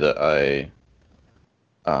will say that I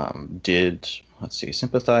did,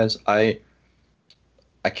 sympathize. I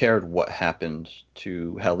cared what happened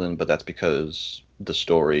to Helen, but that's because the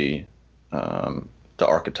story, the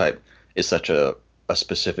archetype, is such a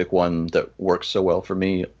specific one that works so well for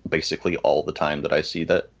me basically all the time that I see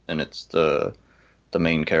that. And it's the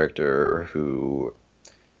main character who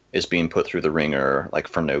is being put through the ringer like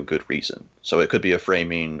for no good reason. So it could be a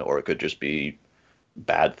framing, or it could just be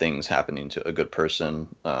bad things happening to a good person.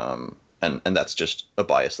 And that's just a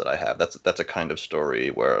bias that I have. That's a kind of story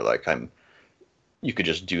where like you could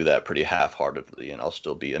just do that pretty half-heartedly and I'll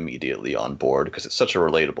still be immediately on board, because it's such a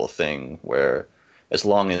relatable thing where as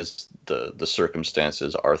long as the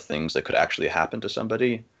circumstances are things that could actually happen to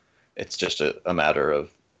somebody, it's just a matter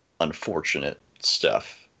of unfortunate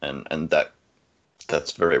stuff. And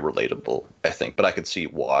that's very relatable, I think. But I could see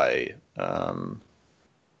why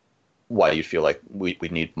you feel like we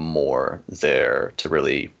need more there to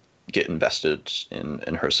really get invested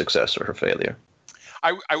in her success or her failure.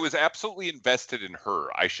 I was absolutely invested in her.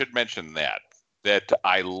 I should mention that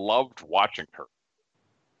I loved watching her.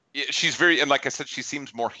 She's and like I said, she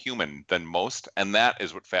seems more human than most, and that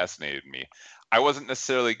is what fascinated me. I wasn't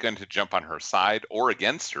necessarily going to jump on her side or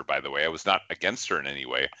against her, by the way. I was not against her in any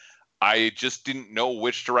way. I just didn't know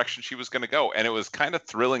which direction she was going to go. And it was kind of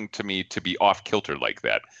thrilling to me to be off kilter like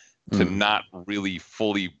that, to not really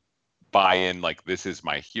fully buy in like this is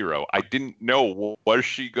my hero. I didn't know, was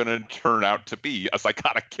she going to turn out to be a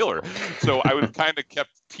psychotic killer? So I was kind of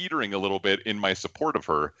kept teetering a little bit in my support of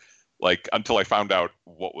her, like until I found out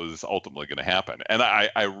what was ultimately going to happen. And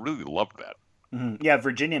I really loved that. Mm-hmm. Yeah,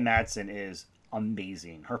 Virginia Madsen is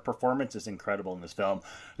amazing. Her performance is incredible in this film.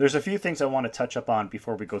 There's a few things I want to touch up on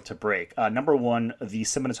before we go to break. Number one, the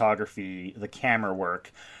cinematography, the camera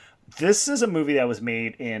work. This is a movie that was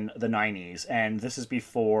made in the 90s, and this is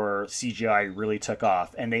before CGI really took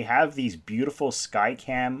off. And they have these beautiful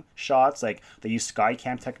Skycam shots, like they use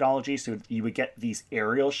Skycam technology, so you would get these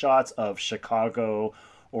aerial shots of Chicago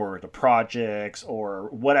or the projects or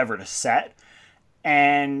whatever to set.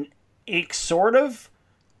 And it sort of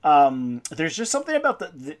there's just something about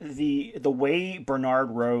the way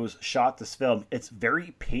Bernard Rose shot this film. It's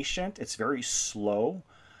very patient. It's very slow,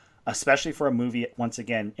 especially for a movie, once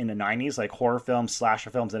again, in the 90s, like horror films, slasher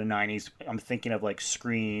films in the 90s. I'm thinking of like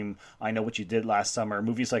Scream, I Know What You Did Last Summer,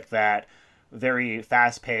 movies like that. Very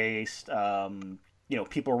fast-paced,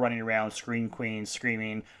 people running around, scream queens,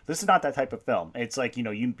 screaming. This is not that type of film. It's like,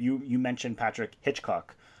 you mentioned Patrick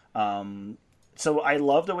Hitchcock. So I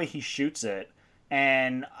love the way he shoots it.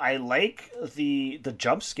 And I like the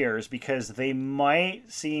jump scares because they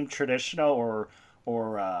might seem traditional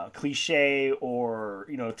or cliche or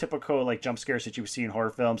typical like jump scares that you see in horror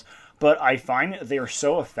films, but I find they are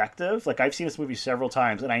so effective. Like I've seen this movie several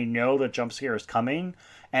times, and I know the jump scare is coming,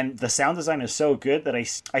 and the sound design is so good that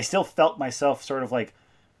I still felt myself sort of like,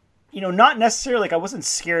 not necessarily like I wasn't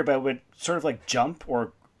scared, but I would sort of like jump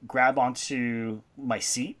or grab onto my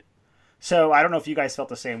seat. So I don't know if you guys felt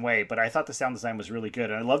the same way, but I thought the sound design was really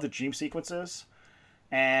good. And I love the dream sequences.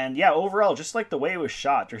 And yeah, overall, just like the way it was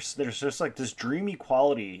shot, there's just like this dreamy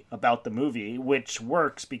quality about the movie, which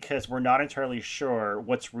works because we're not entirely sure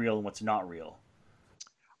what's real and what's not real.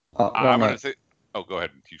 I'm going to say, go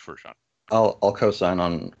ahead. You first, Sean. I'll co-sign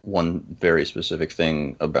on one very specific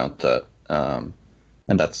thing about that.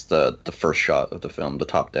 And that's the first shot of the film, the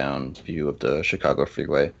top-down view of the Chicago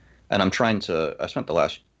freeway. And I spent the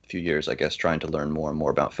last few years, I guess, trying to learn more and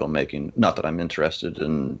more about filmmaking. Not that I'm interested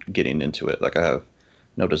in getting into it. Like I have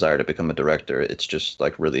no desire to become a director. It's just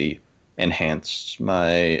like really enhanced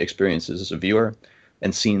my experiences as a viewer.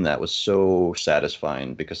 And seeing that was so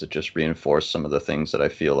satisfying because it just reinforced some of the things that I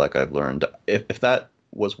feel like I've learned. If that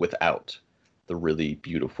was without the really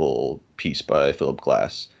beautiful piece by Philip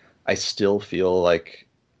Glass, I still feel like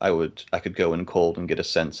I could go in cold and get a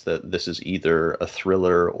sense that this is either a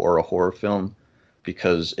thriller or a horror film,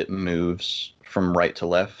 because it moves from right to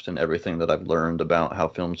left and everything that I've learned about how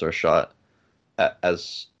films are shot.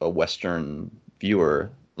 As a Western viewer,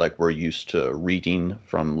 like, we're used to reading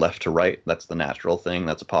from left to right. That's the natural thing.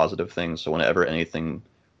 That's a positive thing. So whenever anything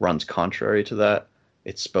runs contrary to that,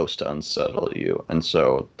 it's supposed to unsettle you. And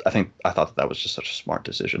so I thought that was just such a smart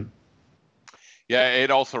decision. Yeah, it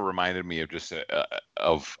also reminded me of just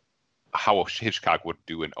of how Hitchcock would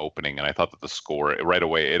do an opening, and I thought that the score right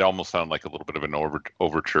away, it almost sounded like a little bit of an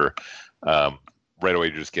overture. Right away,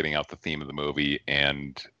 just getting out the theme of the movie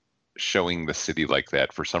and showing the city like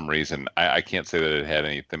that. For some reason, I can't say that it had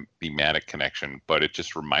any thematic connection, but it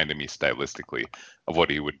just reminded me stylistically of what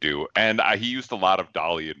he would do. And he used a lot of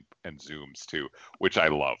dolly and zooms too, which I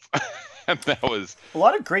love. And that was a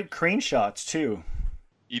lot of great crane shots too.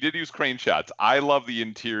 He did use crane shots. I love the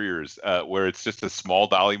interiors where it's just a small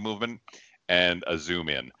dolly movement and a zoom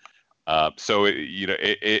in. So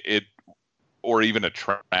it or even a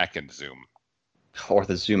track and zoom. Or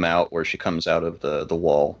the zoom out where she comes out of the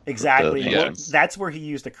wall. Exactly. That's where he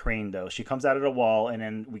used the crane, though. She comes out of the wall, and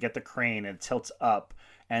then we get the crane, and it tilts up,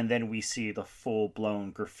 and then we see the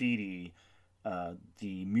full-blown graffiti,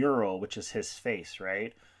 the mural, which is his face,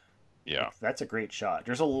 right? Yeah. That's a great shot.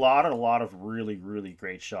 There's a lot of really, really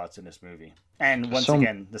great shots in this movie. And once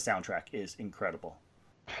again, the soundtrack is incredible.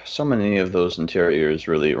 So many of those interiors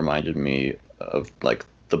really reminded me of, like,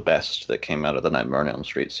 the best that came out of the Nightmare on Elm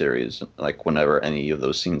Street series. Like, whenever any of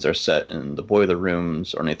those scenes are set in the boiler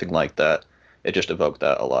rooms or anything like that, it just evoked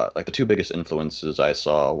that a lot. Like, the two biggest influences I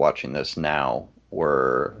saw watching this now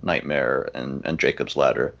were Nightmare and Jacob's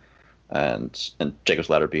Ladder, and Jacob's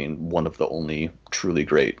Ladder being one of the only truly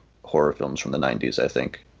great horror films from the 90s, I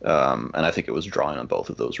think. And I think it was drawing on both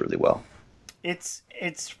of those really well. It's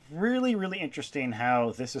really, really interesting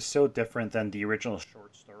how this is so different than the original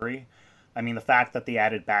short story. I mean, the fact that they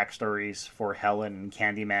added backstories for Helen and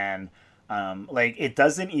Candyman, like, it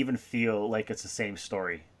doesn't even feel like it's the same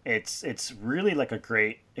story. It's really like a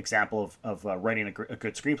great example of writing a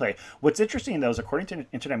good screenplay. What's interesting, though, is according to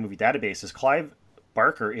Internet Movie Database, is Clive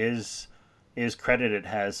Barker is credited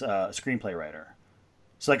as a screenplay writer.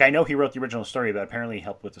 So, like, I know he wrote the original story, but apparently he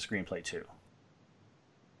helped with the screenplay too.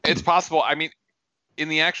 It's possible. I mean, in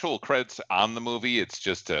the actual credits on the movie, it's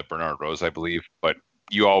just Bernard Rose, I believe, but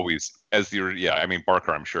you always,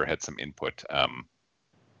 Barker, I'm sure, had some input.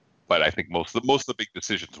 But I think most of the big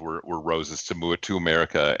decisions were Rose's to move it to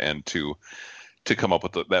America and to come up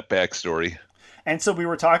with that backstory. And so we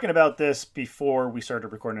were talking about this before we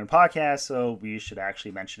started recording a podcast, so we should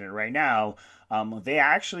actually mention it right now. They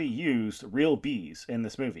actually used real bees in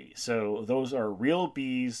this movie. So those are real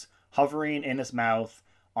bees hovering in his mouth,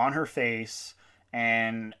 on her face,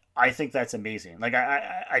 and I think that's amazing. Like,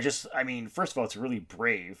 I mean, first of all, it's really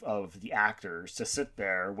brave of the actors to sit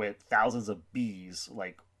there with thousands of bees,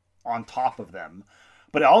 like, on top of them.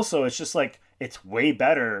 But also, it's just, like, it's way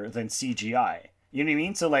better than CGI. You know what I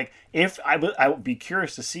mean? So, like, I would be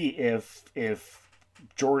curious to see if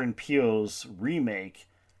Jordan Peele's remake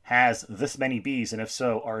has this many bees, and if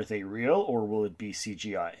so, are they real, or will it be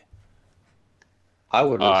CGI? I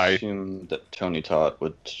would assume that Tony Todd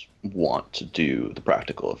would want to do the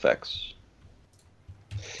practical effects.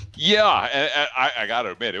 Yeah, and I got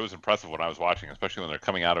to admit, it was impressive when I was watching, especially when they're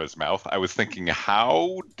coming out of his mouth. I was thinking,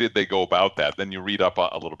 how did they go about that? Then you read up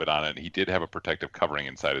a little bit on it, and he did have a protective covering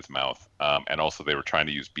inside his mouth. And also they were trying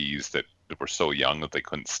to use bees that were so young that they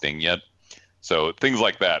couldn't sting yet. So things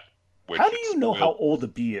like that. How do you know how old a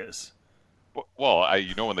bee is? Well,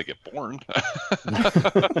 you know when they get born.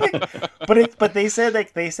 but they said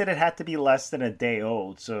it had to be less than a day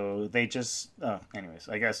old, so they just. Anyways,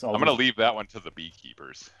 I guess I'm gonna leave that one to the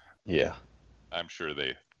beekeepers. Yeah, I'm sure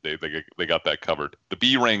they got that covered. The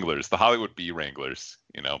bee wranglers, the Hollywood bee wranglers.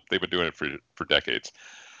 You know, they've been doing it for decades.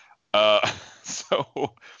 So,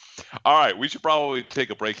 all right, we should probably take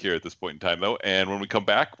a break here at this point in time, though. And when we come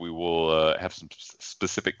back, we will have some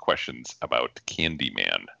specific questions about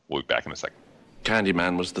Candyman. We'll be back in a second.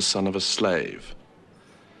 Candyman was the son of a slave.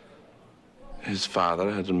 His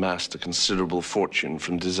father had amassed a considerable fortune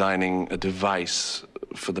from designing a device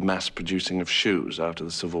for the mass producing of shoes after the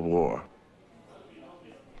Civil War.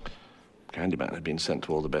 Candyman had been sent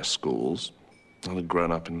to all the best schools and had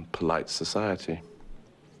grown up in polite society.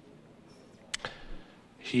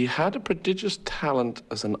 He had a prodigious talent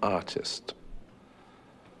as an artist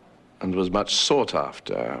and was much sought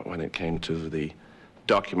after when it came to the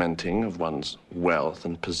documenting of one's wealth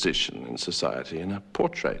and position in society in a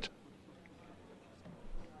portrait.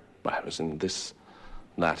 It was in this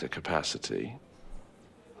latter capacity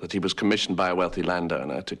that he was commissioned by a wealthy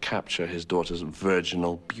landowner to capture his daughter's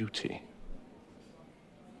virginal beauty.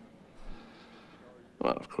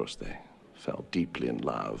 Well, of course, they fell deeply in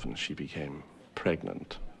love, and she became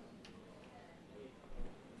pregnant.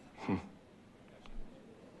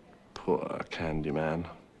 Poor Candyman.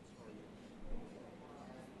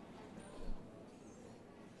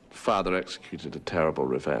 Father executed a terrible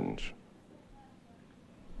revenge.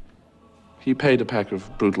 He paid a pack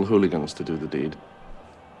of brutal hooligans to do the deed.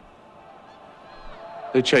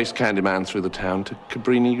 They chased Candyman through the town to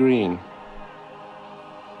Cabrini Green,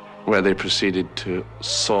 where they proceeded to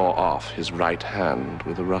saw off his right hand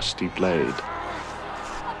with a rusty blade.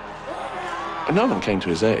 But no one came to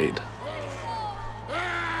his aid.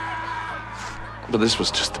 But this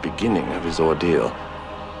was just the beginning of his ordeal.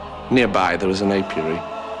 Nearby, there was an apiary.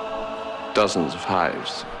 Dozens of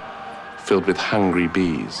hives filled with hungry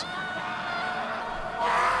bees.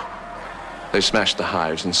 They smashed the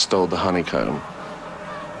hives and stole the honeycomb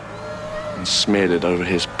and smeared it over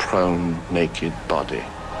his prone, naked body.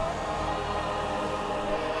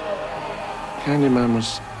 Candyman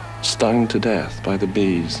was stung to death by the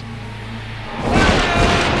bees.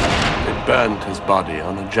 They burned his body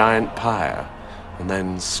on a giant pyre and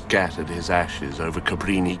then scattered his ashes over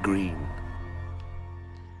Cabrini Green.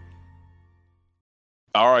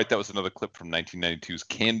 All right, that was another clip from 1992's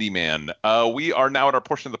Candyman. We are now at our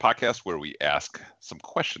portion of the podcast where we ask some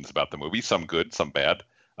questions about the movie, some good, some bad.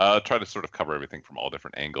 Try to sort of cover everything from all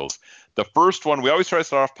different angles. The first one, we always try to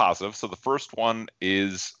start off positive. So the first one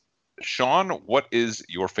is, Sean, what is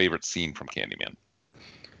your favorite scene from Candyman?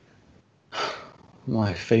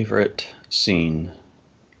 My favorite scene.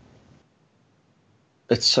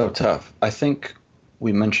 It's so tough. I think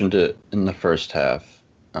we mentioned it in the first half.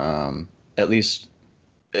 At least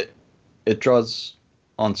it draws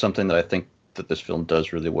on something that I think that this film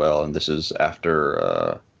does really well, and this is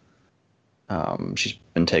after she's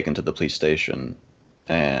been taken to the police station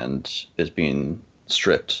and is being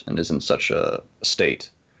stripped and is in such a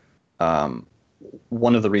state.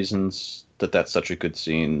 One of the reasons that that's such a good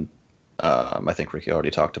scene, I think Ricky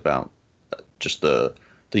already talked about, just the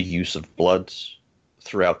use of blood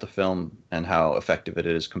throughout the film and how effective it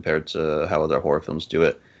is compared to how other horror films do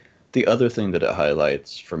it. The other thing that it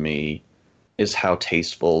highlights for me is how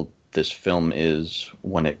tasteful this film is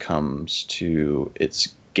when it comes to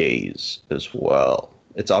its gaze as well.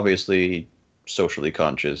 It's obviously socially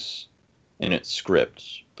conscious in its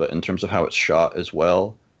script, but in terms of how it's shot as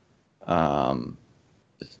well,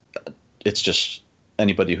 it's just,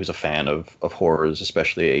 anybody who's a fan of horrors,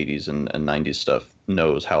 especially 80s and 90s stuff,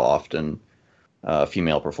 knows how often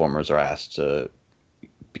female performers are asked to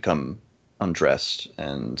become undressed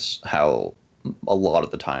and how a lot of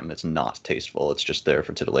the time it's not tasteful. It's just there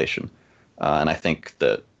for titillation. And I think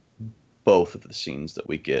that both of the scenes that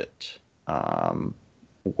we get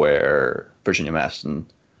where Virginia Madsen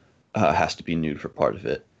has to be nude for part of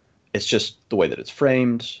it, it's just the way that it's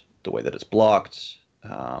framed, the way that it's blocked.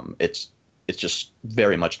 It's just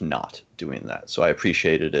very much not doing that. So I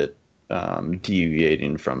appreciated it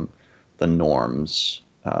deviating from the norms,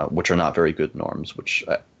 which are not very good norms, which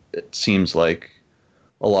it seems like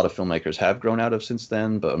a lot of filmmakers have grown out of since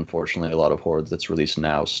then, but unfortunately a lot of horror that's released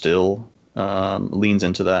now still leans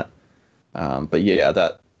into that. But yeah,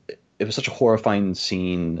 that it was such a horrifying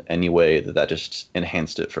scene anyway that just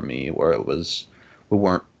enhanced it for me, where we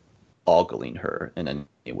weren't ogling her in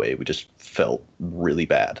any way. We just felt really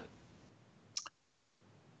bad.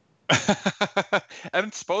 And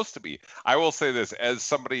it's supposed to be. I will say this as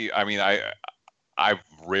somebody, I mean, I've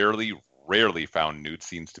rarely found nude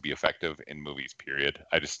scenes to be effective in movies, period.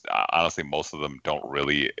 I just honestly, most of them don't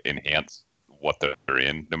really enhance what they're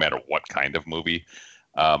in, no matter what kind of movie.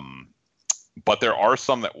 But there are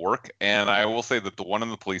some that work, and I will say that the one in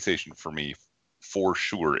the police station for me for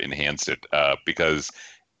sure enhanced it, because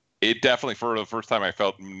it definitely, for the first time, I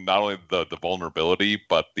felt not only the vulnerability,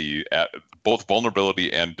 but both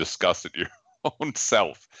vulnerability and disgust at your own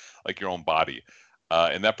self, like your own body.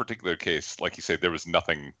 In that particular case, like you said, there's not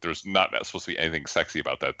supposed to be anything sexy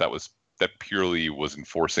about that. That purely was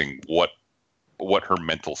enforcing what her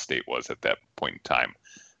mental state was at that point in time.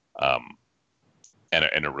 And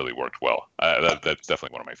it really worked well. That's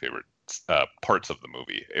definitely one of my favorite parts of the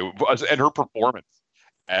movie. It was, and her performance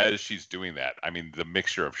as she's doing that. I mean, the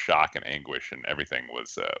mixture of shock and anguish and everything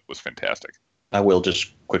was fantastic. I will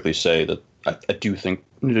just quickly say that I do think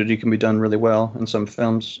nudity can be done really well in some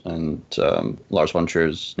films, and Lars von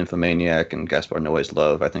Trier's *Nymphomaniac* and Gaspar Noé's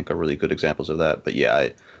 *Love* I think are really good examples of that. But yeah,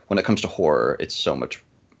 when it comes to horror, it's so much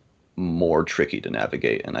more tricky to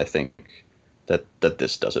navigate, and I think that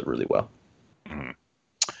this does it really well. Mm-hmm.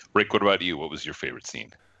 Rick, what about you? What was your favorite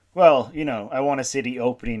scene? Well, I want to say the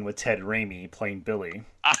opening with Ted Raimi playing Billy.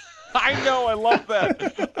 I know, I love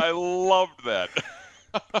that. I loved that.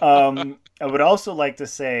 I would also like to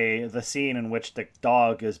say the scene in which the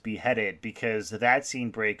dog is beheaded, because that scene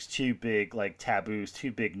breaks two big taboos,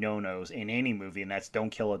 two big no-nos in any movie, and that's don't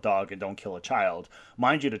kill a dog and don't kill a child.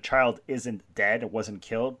 Mind you, the child isn't dead, it wasn't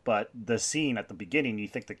killed, but the scene at the beginning, you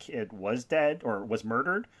think the kid was dead or was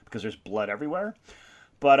murdered because there's blood everywhere.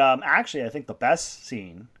 But actually, I think the best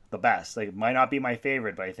scene, it might not be my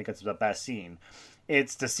favorite, but I think it's the best scene.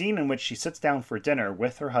 It's the scene in which she sits down for dinner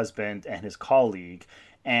with her husband and his colleague,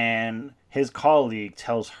 and his colleague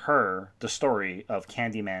tells her the story of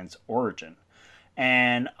Candyman's origin.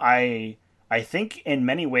 And I think in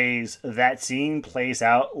many ways that scene plays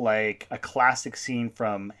out like a classic scene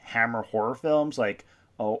from Hammer horror films,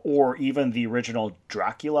 or even the original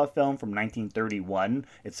Dracula film from 1931.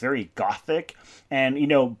 It's very gothic. And,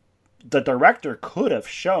 the director could have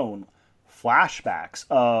shown flashbacks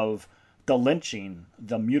of the lynching,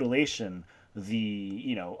 the mutilation,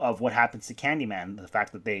 of what happens to Candyman, the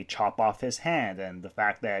fact that they chop off his hand, and the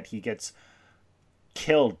fact that he gets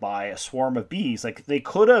killed by a swarm of bees. They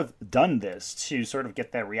could have done this to sort of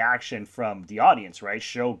get that reaction from the audience, right?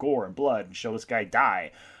 Show gore and blood and show this guy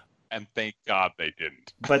die. And thank God they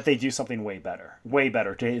didn't. But they do something way better. Way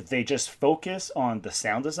better. They just focus on the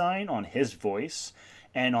sound design, on his voice,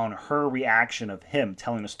 and on her reaction of him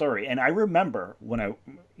telling a story. And I remember when I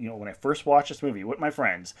first watched this movie with my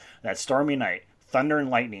friends, that stormy night, thunder and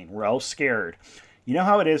lightning, we're all scared. You know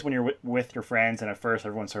how it is when you're with your friends, and at first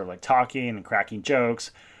everyone's sort of talking and cracking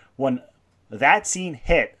jokes. When that scene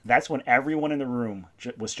hit, that's when everyone in the room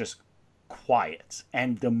was just quiet,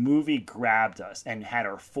 and the movie grabbed us and had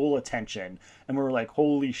our full attention, and we were like,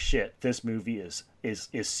 holy shit, this movie is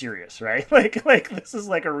serious, right? Like this is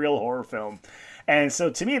like a real horror film. And so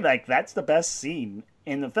to me, that's the best scene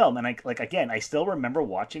in the film. And I still remember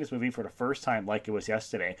watching this movie for the first time like it was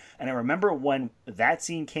yesterday. And I remember when that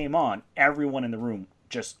scene came on, everyone in the room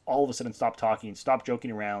just all of a sudden stopped talking, stopped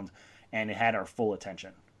joking around, and it had our full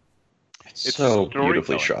attention. It's so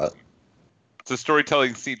beautifully shot. It's a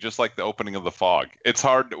storytelling scene, just like the opening of The Fog. It's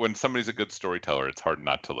hard when somebody's a good storyteller. It's hard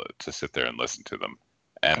not to sit there and listen to them.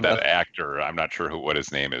 And that actor, I'm not sure what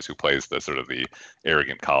his name is, who plays the sort of the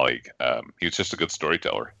arrogant colleague. He was just a good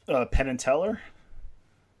storyteller. Penn and Teller.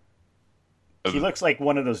 He looks like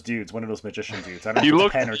one of those dudes, one of those magician dudes. I don't know if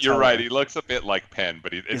it's Penn or You're Teller. Right. He looks a bit like Penn,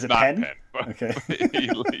 but it's not Penn. Okay.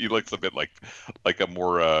 he looks a bit like a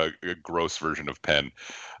more gross version of Penn.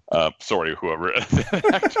 Sorry, whoever that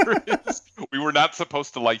actor is. We were not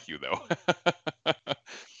supposed to like you, though.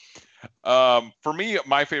 For me,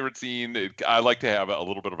 my favorite scene, I like to have a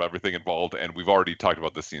little bit of everything involved, and we've already talked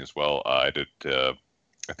about this scene as well. I did, I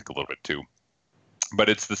think, a little bit too. But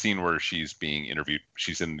it's the scene where she's being interviewed.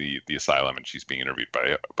 She's in the asylum, and she's being interviewed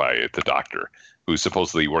by the doctor, who's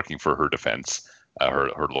supposedly working for her defense, her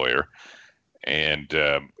lawyer. And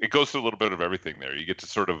it goes through a little bit of everything there. You get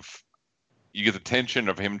the tension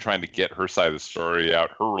of him trying to get her side of the story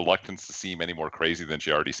out, her reluctance to seem any more crazy than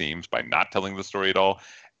she already seems by not telling the story at all.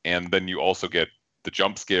 And then you also get the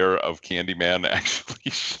jump scare of Candyman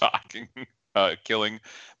actually killing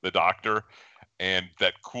the doctor, and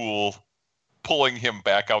that cool pulling him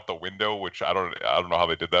back out the window, which I don't know how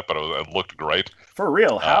they did that, but it looked great. For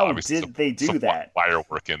real, how did they do that? Wire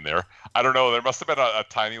work in there. I don't know. There must have been a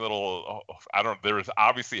tiny little. There was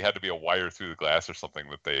obviously had to be a wire through the glass or something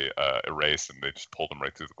that they erased, and they just pulled him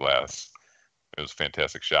right through the glass. It was a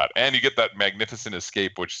fantastic shot, and you get that magnificent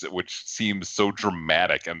escape, which seems so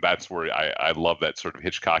dramatic, and that's where I love that sort of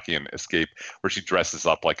Hitchcockian escape, where she dresses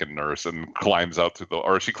up like a nurse and climbs out through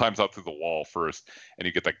the wall first, and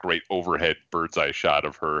you get that great overhead bird's eye shot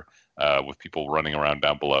of her with people running around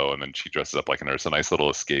down below, and then she dresses up like a nurse. A nice little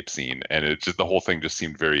escape scene, and the whole thing just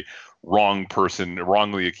seemed very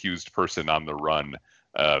wrongly accused person on the run.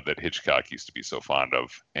 That Hitchcock used to be so fond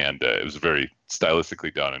of, and it was very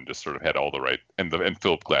stylistically done, and just sort of had all the right. And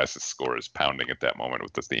Philip Glass's score is pounding at that moment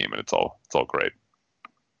with the theme, and it's all great.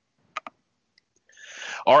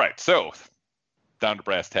 All right, so down to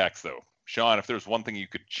brass tacks, though. Sean, if there's one thing you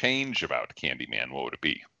could change about Candyman, what would it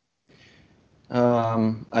be?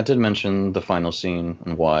 I did mention the final scene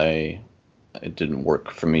and why it didn't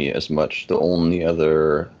work for me as much. The only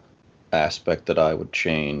other aspect that I would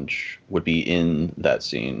change would be in that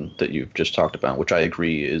scene that you've just talked about, which I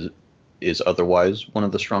agree is otherwise one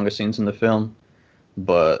of the strongest scenes in the film.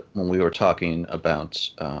 But when we were talking about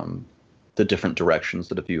the different directions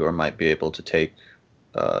that a viewer might be able to take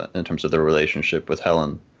in terms of their relationship with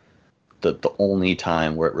Helen, the only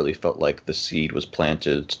time where it really felt like the seed was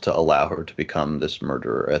planted to allow her to become this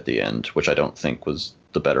murderer at the end, which I don't think was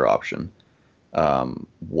the better option,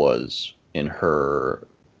 was in her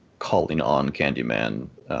calling on Candyman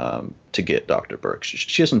to get Dr. Burke.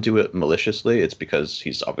 She doesn't do it maliciously. It's because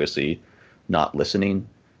he's obviously not listening.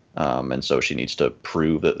 And so she needs to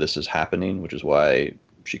prove that this is happening, which is why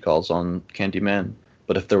she calls on Candyman.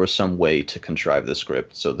 But if there was some way to contrive the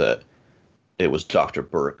script so that it was Dr.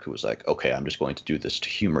 Burke who was like, okay, I'm just going to do this to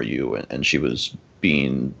humor you, and she was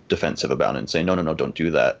being defensive about it and saying, no, don't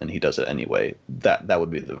do that, and he does it anyway, that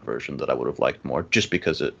would be the version that I would have liked more, just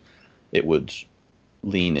because it would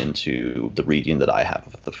lean into the reading that I have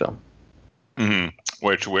of the film. Mm-hmm.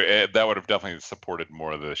 Which that would have definitely supported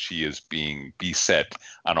more of the she is being beset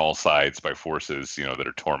on all sides by forces, that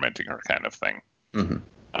are tormenting her kind of thing.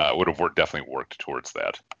 Mm-hmm. Would have definitely worked towards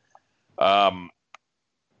that.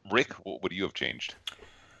 Rick, what would you have changed?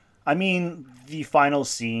 I mean, the final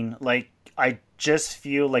scene, I just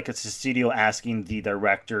feel like it's the studio asking the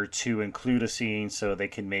director to include a scene so they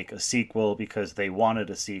can make a sequel because they wanted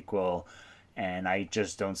a sequel. And I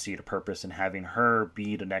just don't see the purpose in having her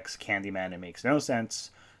be the next Candyman. It makes no sense.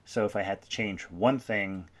 So if I had to change one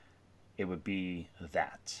thing, it would be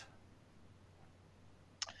that.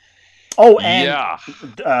 Oh, and, yeah.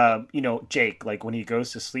 Jake, when he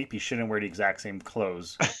goes to sleep, he shouldn't wear the exact same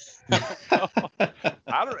clothes. I'm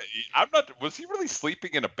not. Was he really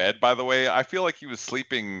sleeping in a bed, by the way? I feel like he was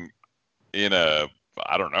sleeping in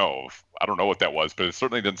I don't know what that was, but it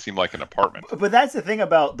certainly didn't seem like an apartment. But that's the thing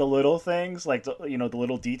about the little things, the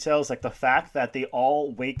little details, like the fact that they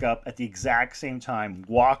all wake up at the exact same time,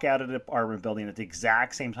 walk out of the apartment building at the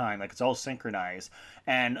exact same time, like it's all synchronized,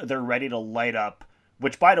 and they're ready to light up.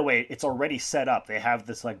 Which, by the way, it's already set up. They have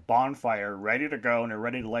this bonfire ready to go, and they're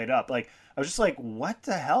ready to light up. I was just like, what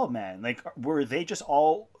the hell, man? Were they just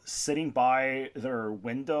all sitting by their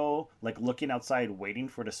window, looking outside, waiting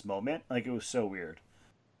for this moment? It was so weird.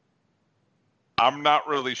 I'm not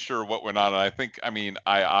really sure what went on. I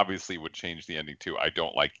obviously would change the ending too. I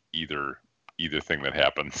don't like either thing that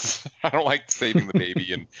happens. I don't like saving the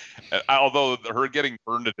baby, and although her getting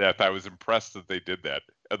burned to death, I was impressed that they did that.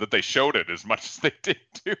 That they showed it as much as they did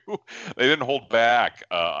too. They didn't hold back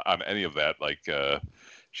on any of that.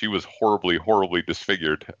 She was horribly, horribly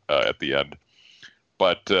disfigured at the end.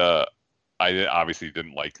 But I obviously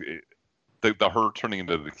didn't like it. The her turning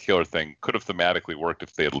into the killer thing could have thematically worked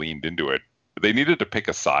if they had leaned into it. They needed to pick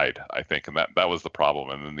a side, I think, and that was the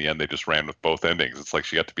problem. And in the end, they just ran with both endings. It's like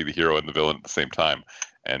she got to be the hero and the villain at the same time,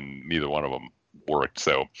 and neither one of them worked.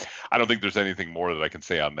 So I don't think there's anything more that I can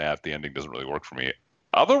say on that. The ending doesn't really work for me.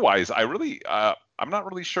 Otherwise, I'm not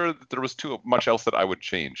really sure that there was too much else that I would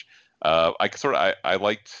change. I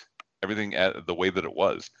liked everything the way that it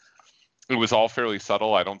was. It was all fairly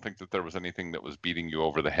subtle. I don't think that there was anything that was beating you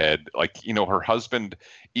over the head. Her husband,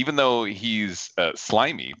 even though he's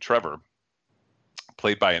slimy, Trevor,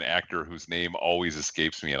 played by an actor whose name always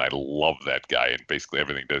escapes me, and I love that guy and basically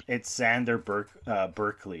everything. It's Sander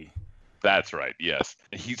Berkeley. That's right, yes.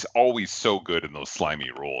 He's always so good in those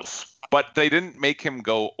slimy roles. But they didn't make him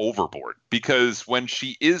go overboard, because when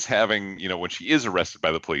she is when she is arrested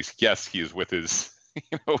by the police, yes, he is with his,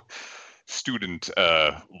 student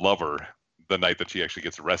lover the night that she actually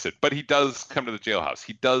gets arrested. But he does come to the jailhouse.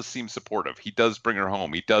 He does seem supportive. He does bring her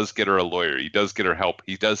home. He does get her a lawyer. He does get her help.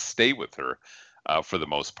 He does stay with her for the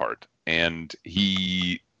most part. And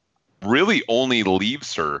he really only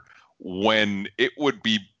leaves her when it would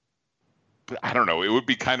be, I don't know, it would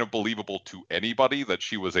be kind of believable to anybody that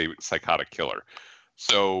she was a psychotic killer.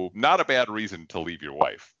 So not a bad reason to leave your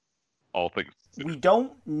wife, all things. We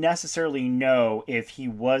don't necessarily know if he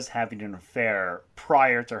was having an affair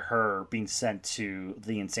prior to her being sent to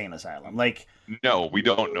the insane asylum. No, we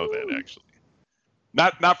don't know that, actually.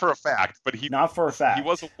 Not for a fact, but not for a fact. He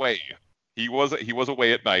was away. He was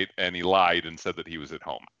away at night, and he lied and said that he was at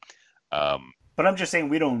home. But I'm just saying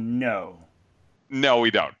we don't know. No,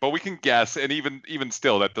 we don't. But we can guess, and even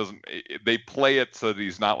still, that doesn't. They play it so that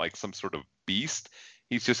he's not like some sort of beast.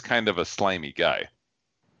 He's just kind of a slimy guy,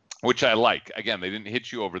 which I like. Again, they didn't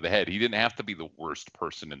hit you over the head. He didn't have to be the worst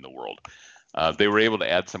person in the world. They were able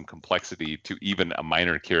to add some complexity to even a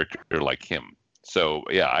minor character like him. So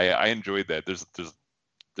yeah, I enjoyed that.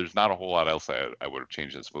 There's not a whole lot else I would have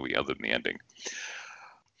changed in this movie other than the ending.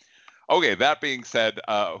 Okay, that being said,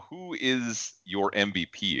 who is your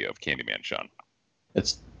MVP of Candyman, Sean?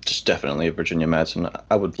 It's just definitely Virginia Madsen.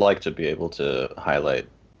 I would like to be able to highlight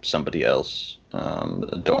somebody else.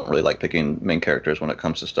 Don't really like picking main characters when it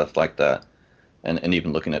comes to stuff like that. And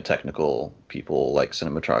even looking at technical people like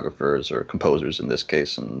cinematographers or composers in this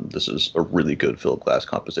case, and this is a really good filled glass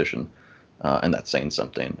composition, and that's saying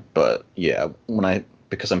something. But yeah,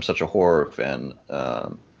 because I'm such a horror fan,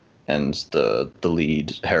 and the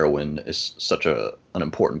lead heroine is such an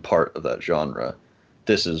important part of that genre,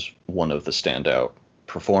 this is one of the standout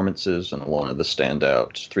performances and one of the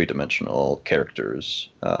standout three-dimensional characters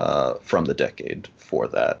from the decade for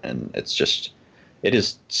that. And it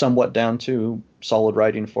is somewhat down to solid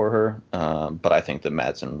writing for her, but I think that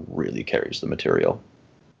Madsen really carries the material.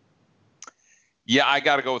 Yeah, I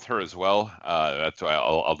got to go with her as well. That's why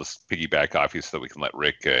I'll just piggyback off you so that we can let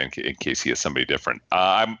Rick, in case he has somebody different.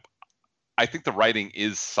 I think the writing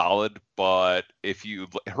is solid, but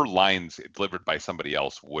her lines delivered by somebody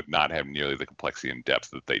else would not have nearly the complexity and depth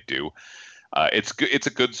that they do. It's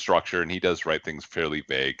a good structure, and he does write things fairly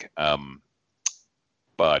vague.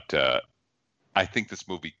 But I think this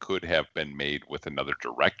movie could have been made with another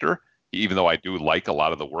director, even though I do like a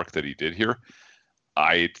lot of the work that he did here.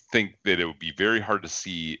 I think that it would be very hard to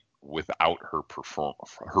see without her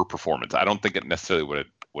performance. I don't think it necessarily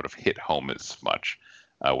would have hit home as much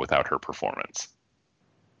without her performance.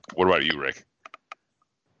 What about you, Rick?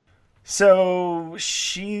 So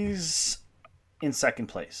she's in second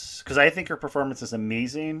place because I think her performance is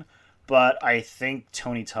amazing, but I think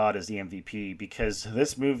Tony Todd is the MVP because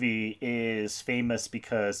this movie is famous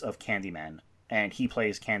because of Candyman, and he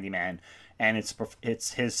plays Candyman, and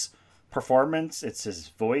it's his performance, it's his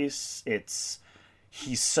voice,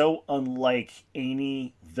 he's so unlike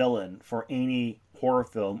any villain for any horror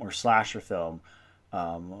film or slasher film.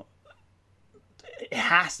 It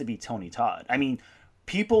has to be Tony Todd. I mean,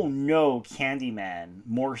 people know Candyman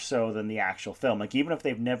more so than the actual film. Like, even if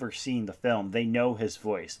they've never seen the film, they know his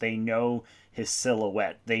voice. They know his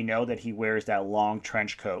silhouette. They know that he wears that long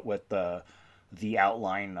trench coat with the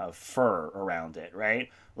outline of fur around it, right?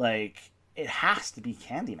 Like, it has to be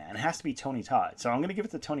Candyman. It has to be Tony Todd. So I'm going to give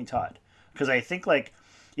it to Tony Todd. Because I think,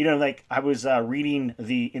 I was reading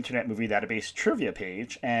the Internet Movie Database trivia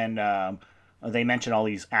page, and they mentioned all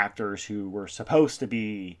these actors who were supposed to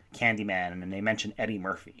be Candyman, and they mentioned Eddie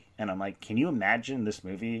Murphy. And I'm like, can you imagine this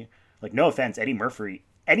movie? Like, no offense, Eddie Murphy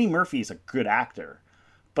is a good actor.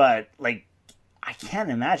 But, I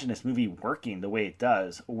can't imagine this movie working the way it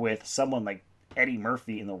does with someone like Eddie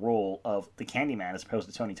Murphy in the role of the Candyman as opposed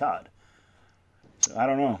to Tony Todd. So, I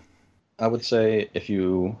don't know. I would say if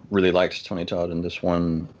you really liked Tony Todd in this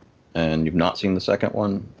one and you've not seen the second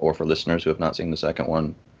one, or for listeners who have not seen the second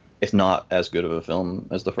one, it's not as good of a film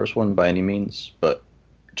as the first one by any means, but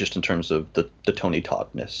just in terms of the Tony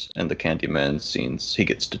Toddness and the Candyman scenes, he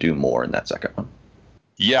gets to do more in that second one.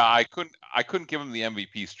 Yeah, I couldn't give him the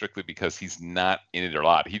MVP strictly because he's not in it a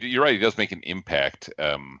lot. You're right, he does make an impact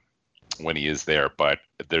when he is there, but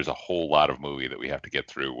there's a whole lot of movie that we have to get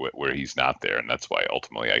through where he's not there, and that's why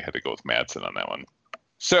ultimately I had to go with Madsen on that one.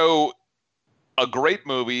 So, a great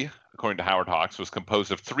movie, according to Howard Hawks, was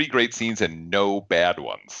composed of 3 great scenes and no bad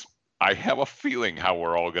ones. I have a feeling how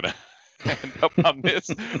we're all going to end up on this,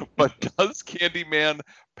 but does Candyman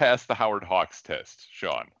pass the Howard Hawks test,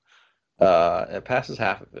 Sean? It passes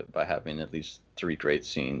half of it by having at least 3 great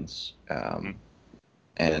scenes.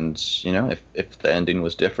 And, if the ending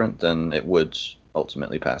was different, then it would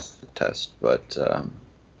ultimately pass the test. But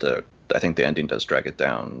I think the ending does drag it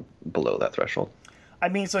down below that threshold. I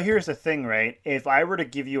mean, so here's the thing, right? If I were to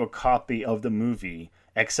give you a copy of the movie,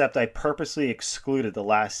 except I purposely excluded the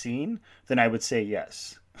last scene, then I would say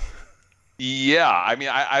yes. Yeah, I mean,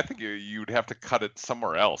 I think you'd have to cut it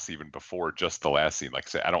somewhere else even before just the last scene. Like I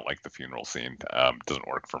say, I don't like the funeral scene. It doesn't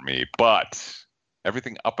work for me. But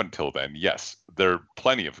everything up until then, yes, there are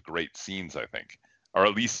plenty of great scenes, I think. Or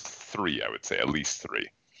at least 3, I would say. At least 3.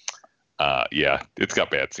 Yeah, it's got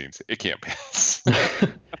bad scenes. It can't pass.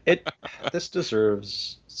 This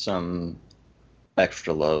deserves some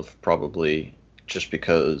extra love, probably, just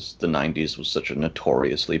because the 90s was such a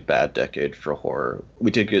notoriously bad decade for horror. We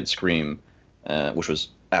did get Scream, which was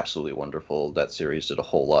absolutely wonderful. That series did a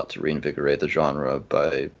whole lot to reinvigorate the genre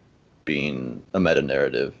by being a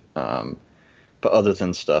meta-narrative. But other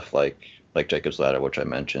than stuff like Jacob's Ladder, which I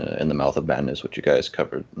mentioned, In the Mouth of Madness, which you guys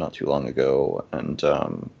covered not too long ago, and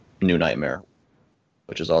New Nightmare,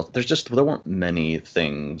 which is all. There weren't many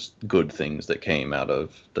good things that came out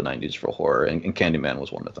of the 90s for horror, and Candyman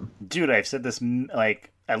was one of them. Dude, I've said this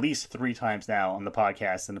at least 3 times now on the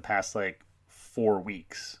podcast in the past 4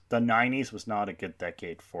 weeks. The 90s was not a good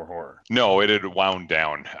decade for horror. No, it had wound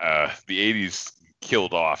down. The 80s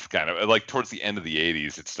killed off kind of like towards the end of the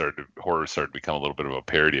 80s. Horror started to become a little bit of a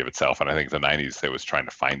parody of itself, and I think the 90s it was trying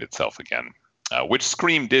to find itself again, which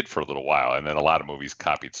Scream did for a little while, and then a lot of movies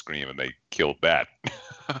copied Scream and they killed that.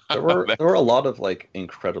 There were a lot of like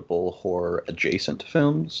incredible horror adjacent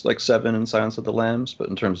films, like Seven and Silence of the Lambs, but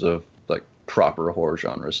in terms of like proper horror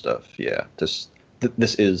genre stuff, yeah, this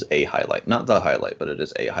is a highlight. Not the highlight, but it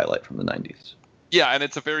is a highlight from the 90s. Yeah, and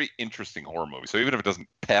it's a very interesting horror movie. So even if it doesn't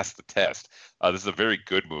pass the test, this is a very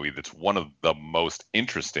good movie that's one of the most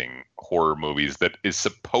interesting horror movies that is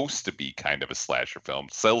supposed to be kind of a slasher film,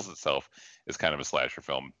 sells itself as kind of a slasher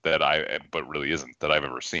film but really isn't, that I've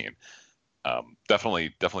ever seen.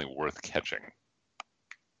 Definitely worth catching.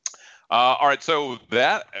 All right, so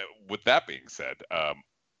with that being said,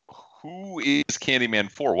 who is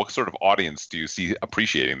Candyman for? What sort of audience do you see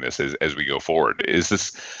appreciating this as we go forward? Is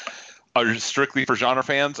this strictly for genre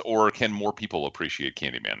fans, or can more people appreciate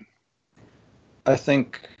Candyman? I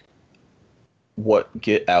think what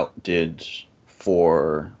Get Out did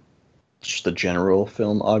for just the general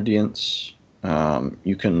film audience,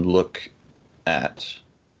 you can look at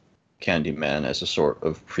Candyman as a sort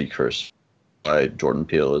of precursor by Jordan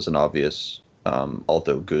Peele as an obvious,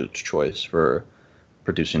 although good choice for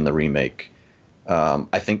producing the remake.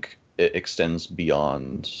 I think it extends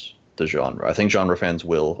beyond the genre. I think genre fans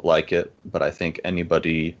will like it, but I think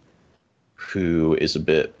anybody who is a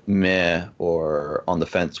bit meh or on the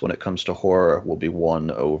fence when it comes to horror will be won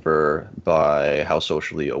over by how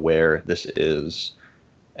socially aware this is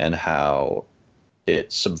and how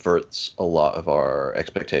it subverts a lot of our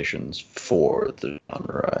expectations for the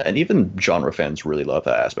genre. And even genre fans really love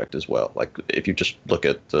that aspect as well. Like, if you just look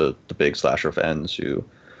at the big slasher fans who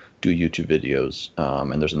do YouTube videos,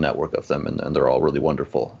 and there's a network of them, and they're all really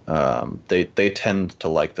wonderful. They tend to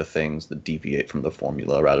like the things that deviate from the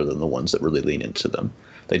formula rather than the ones that really lean into them.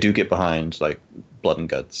 They do get behind like blood and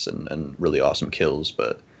guts and really awesome kills,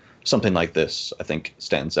 but something like this, I think,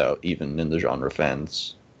 stands out even in the genre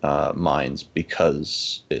fans' minds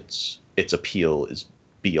because its appeal is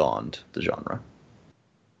beyond the genre.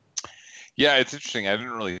 Yeah, it's interesting. I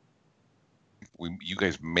didn't really. You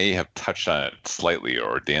guys may have touched on it slightly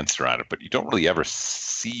or danced around it, but you don't really ever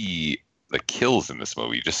see the kills in this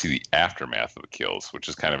movie. You just see the aftermath of the kills, which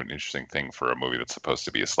is kind of an interesting thing for a movie that's supposed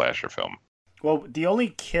to be a slasher film. Well, the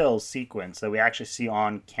only kill sequence that we actually see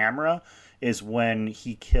on camera is when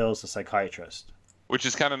he kills the psychiatrist. Which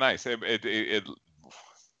is kind of nice. It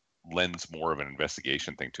lends more of an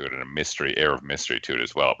investigation thing to it and a air of mystery to it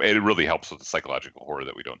as well. It really helps with the psychological horror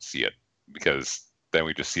that we don't see it, because then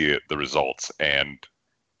we just see the results, and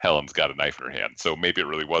Helen's got a knife in her hand. So maybe it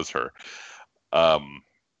really was her.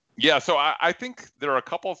 So I think there are a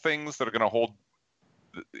couple of things that are going to hold,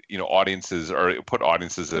 audiences, or put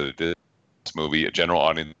audiences at this movie, a general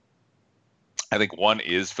audience. I think one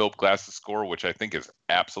is Philip Glass's score, which I think is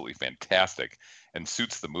absolutely fantastic and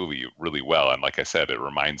suits the movie really well. And like I said, it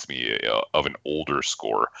reminds me of an older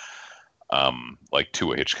score, like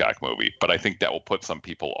to a Hitchcock movie. But I think that will put some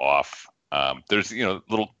people off. There's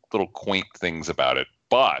little quaint things about it,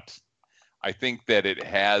 but I think that it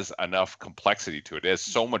has enough complexity to it. It has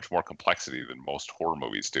so much more complexity than most horror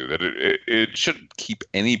movies do that it shouldn't keep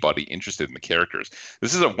anybody interested in the characters.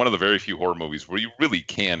 This is one of the very few horror movies where you really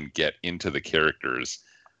can get into the characters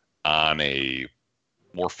on a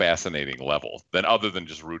more fascinating level than other than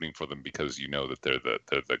just rooting for them because you know that they're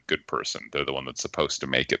the good person. They're the one that's supposed to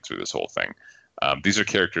make it through this whole thing. These are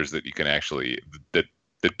characters that you can actually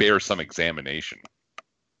that bear some examination,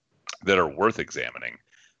 that are worth examining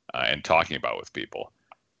and talking about with people.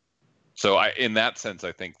 So in that sense,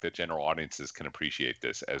 I think that general audiences can appreciate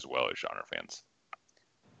this as well as genre fans.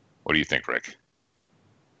 What do you think, Rick?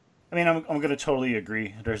 I mean, I'm going to totally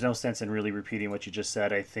agree. There's no sense in really repeating what you just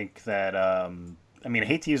said. I think that, I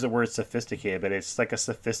hate to use the word sophisticated, but it's like a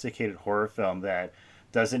sophisticated horror film that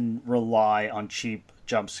doesn't rely on cheap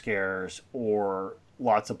jump scares or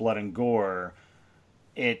lots of blood and gore.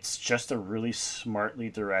 It's just a really smartly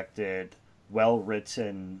directed,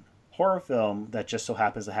 well-written horror film that just so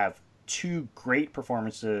happens to have two great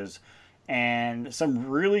performances and some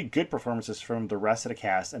really good performances from the rest of the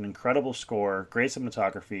cast, an incredible score, great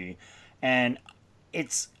cinematography, and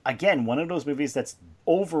it's, again, one of those movies that's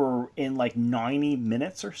over in like 90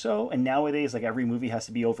 minutes or so, and nowadays like every movie has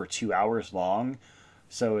to be over 2 hours long,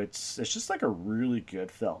 so it's just like a really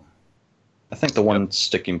good film. I think the one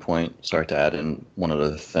sticking point, sorry to add in one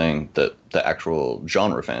other thing, that the actual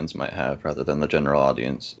genre fans might have rather than the general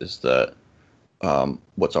audience is that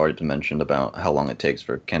what's already been mentioned about how long it takes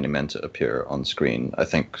for Candyman to appear on screen, I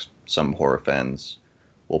think some horror fans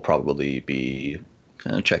will probably be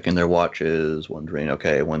kind of checking their watches, wondering,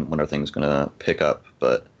 okay, when are things going to pick up?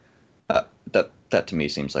 But that to me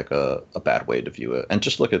seems like a bad way to view it. And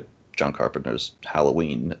just look at John Carpenter's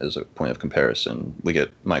Halloween as a point of comparison. We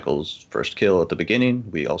get Michael's first kill at the beginning.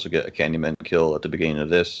 We also get a Candyman kill at the beginning of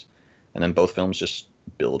this. And then both films just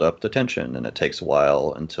build up the tension, and it takes a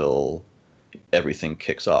while until everything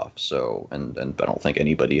kicks off. So, and I don't think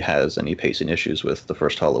anybody has any pacing issues with the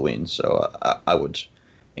first Halloween. So I would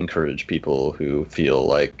encourage people who feel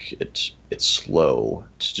like it's slow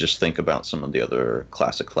to just think about some of the other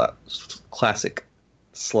classic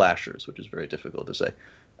slashers, which is very difficult to say,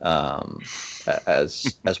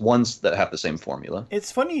 as ones that have the same formula.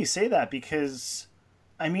 It's funny you say that because,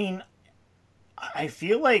 I mean, I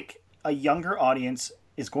feel like a younger audience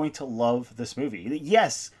is going to love this movie.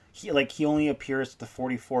 Yes, he only appears at the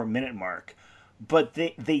 44-minute mark, but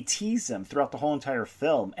they tease him throughout the whole entire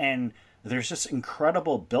film, and there's just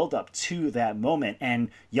incredible build-up to that moment, and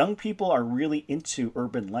young people are really into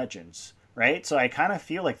urban legends, right? So I kind of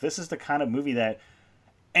feel like this is the kind of movie that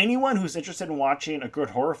anyone who's interested in watching a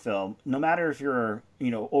good horror film, no matter if you're,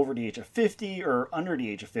 over the age of 50 or under the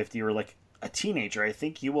age of 50 or like a teenager, I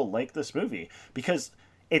think you will like this movie, because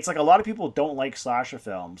it's like a lot of people don't like slasher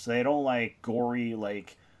films. They don't like gory,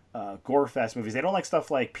 gore fest movies. They don't like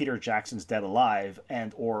stuff like Peter Jackson's Dead Alive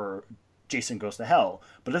or Jason Goes to Hell.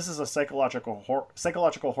 But this is a psychological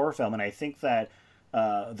horror film, and I think that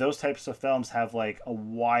those types of films have like a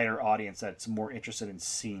wider audience that's more interested in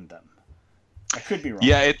seeing them. I could be wrong.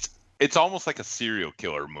 Yeah, it's almost like a serial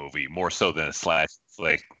killer movie, more so than a slash,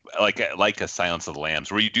 like a Silence of the Lambs,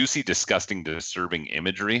 where you do see disgusting, disturbing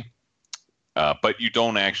imagery, but you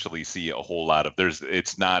don't actually see a whole lot of.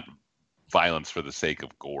 It's not violence for the sake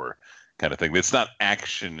of gore kind of thing. It's not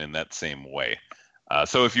action in that same way.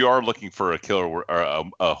 So if you are looking for a killer or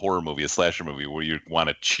a horror movie, a slasher movie where you want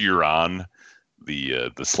to cheer on the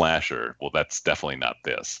slasher, well, that's definitely not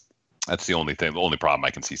this. That's the only problem I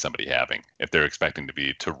can see somebody having if they're expecting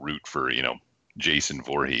to root for, Jason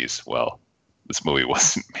Voorhees. Well, this movie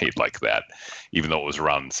wasn't made like that, even though it was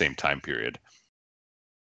around the same time period.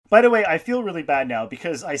 By the way, I feel really bad now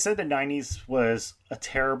because I said the 90s was a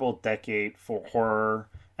terrible decade for horror,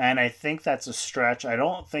 and I think that's a stretch. I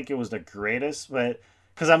don't think it was the greatest, but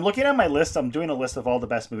because I'm looking at my list, I'm doing a list of all the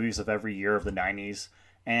best movies of every year of the 90s,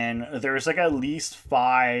 and there's like at least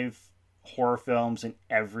 5 horror films in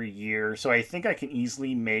every year. So I think I can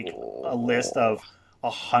easily make a list of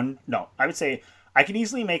 100. No, I would say I can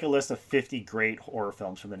easily make a list of 50 great horror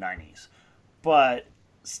films from the 90s. But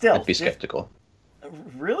still, I'd be skeptical.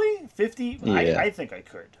 Really? 50? Yeah. I think I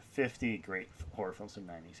could. 50 great horror films from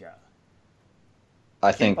the 90s, yeah.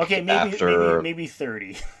 I think maybe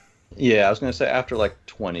 30. Yeah, I was going to say after like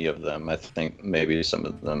 20 of them, I think maybe some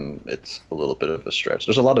of them it's a little bit of a stretch.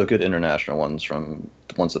 There's a lot of good international ones from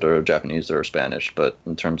the ones that are Japanese or Spanish, but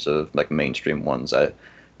in terms of like mainstream ones, I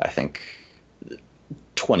think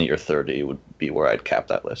 20 or 30 would be where I'd cap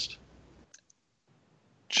that list.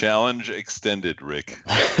 Challenge extended, Rick.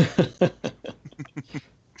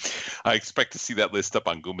 I expect to see that list up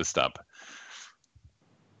on Goomba Stomp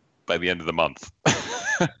by the end of the month.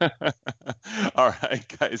 All right,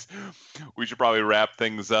 guys, we should probably wrap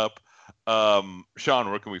things up. Sean,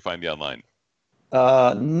 where can we find you online?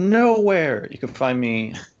 Nowhere. You can find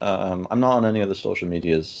me. I'm not on any of the social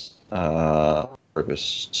medias.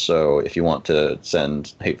 So if you want to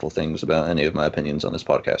send hateful things about any of my opinions on this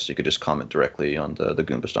podcast, you could just comment directly on the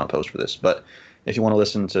Goomba Stomp post for this. But if you want to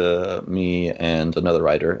listen to me and another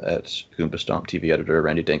writer at Goomba Stomp, TV editor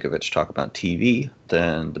Randy Dankovich, talk about TV,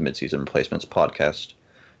 then the Midseason Replacements podcast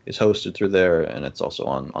is hosted through there, and it's also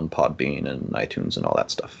on Podbean and iTunes and all that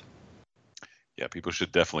stuff. Yeah, people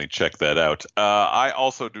should definitely check that out. I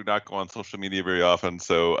also do not go on social media very often,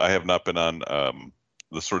 so I have not been on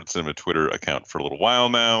the Sordid Cinema Twitter account for a little while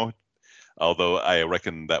now. Although I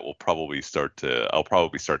reckon that will probably I'll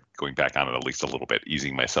probably start going back on it at least a little bit,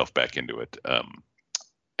 easing myself back into it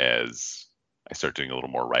as I start doing a little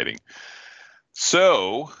more writing.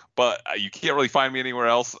 So, but you can't really find me anywhere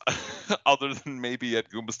else other than maybe at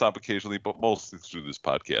Goomba Stomp occasionally, but mostly through this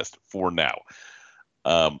podcast for now.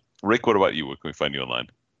 Rick, what about you? Where can we find you online?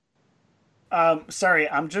 Sorry,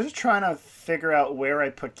 I'm just trying to figure out where I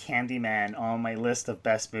put Candyman on my list of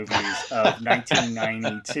best movies of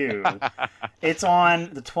 1992. It's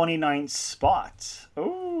on the 29th spot.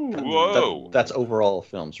 Ooh. Whoa. That's overall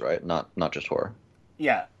films, right? Not just horror.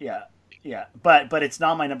 Yeah. But it's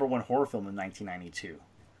not my number one horror film in 1992.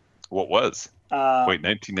 What was? Wait,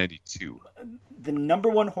 1992. The number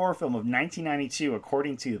one horror film of 1992,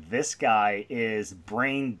 according to this guy, is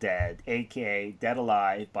Brain Dead, a.k.a. Dead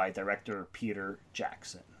Alive, by director Peter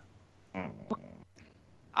Jackson. To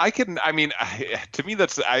me,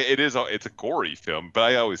 it's a gory film, but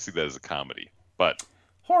I always see that as a comedy. But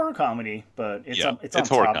horror comedy, but it's on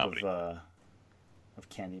horror top comedy. Of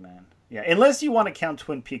Candyman. Yeah, unless you want to count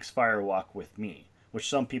Twin Peaks Fire Walk with Me, which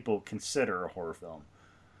some people consider a horror film.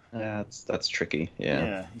 That's tricky.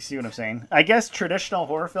 Yeah. You see what I'm saying? I guess traditional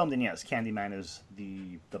horror film, then yes, Candyman is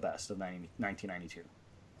the best of 1992.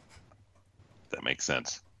 That makes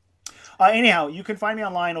sense. Anyhow, you can find me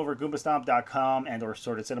online over goombastomp.com and or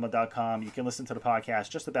sortedcinema.com. You can listen to the podcast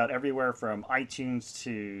just about everywhere from iTunes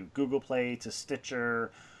to Google Play to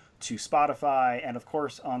Stitcher to Spotify, and of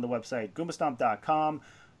course on the website goombastomp.com.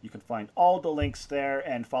 You can find all the links there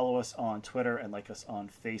and follow us on Twitter and like us on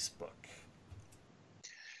Facebook.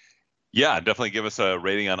 Yeah, definitely give us a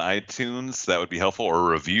rating on iTunes. That would be helpful, or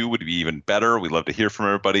a review would be even better. We'd love to hear from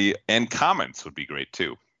everybody, and comments would be great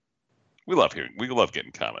too. We love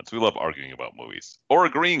getting comments. We love arguing about movies or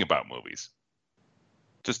agreeing about movies.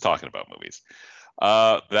 Just talking about movies.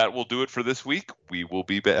 That will do it for this week. We will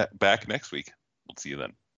be back next week. We'll see you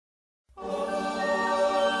then.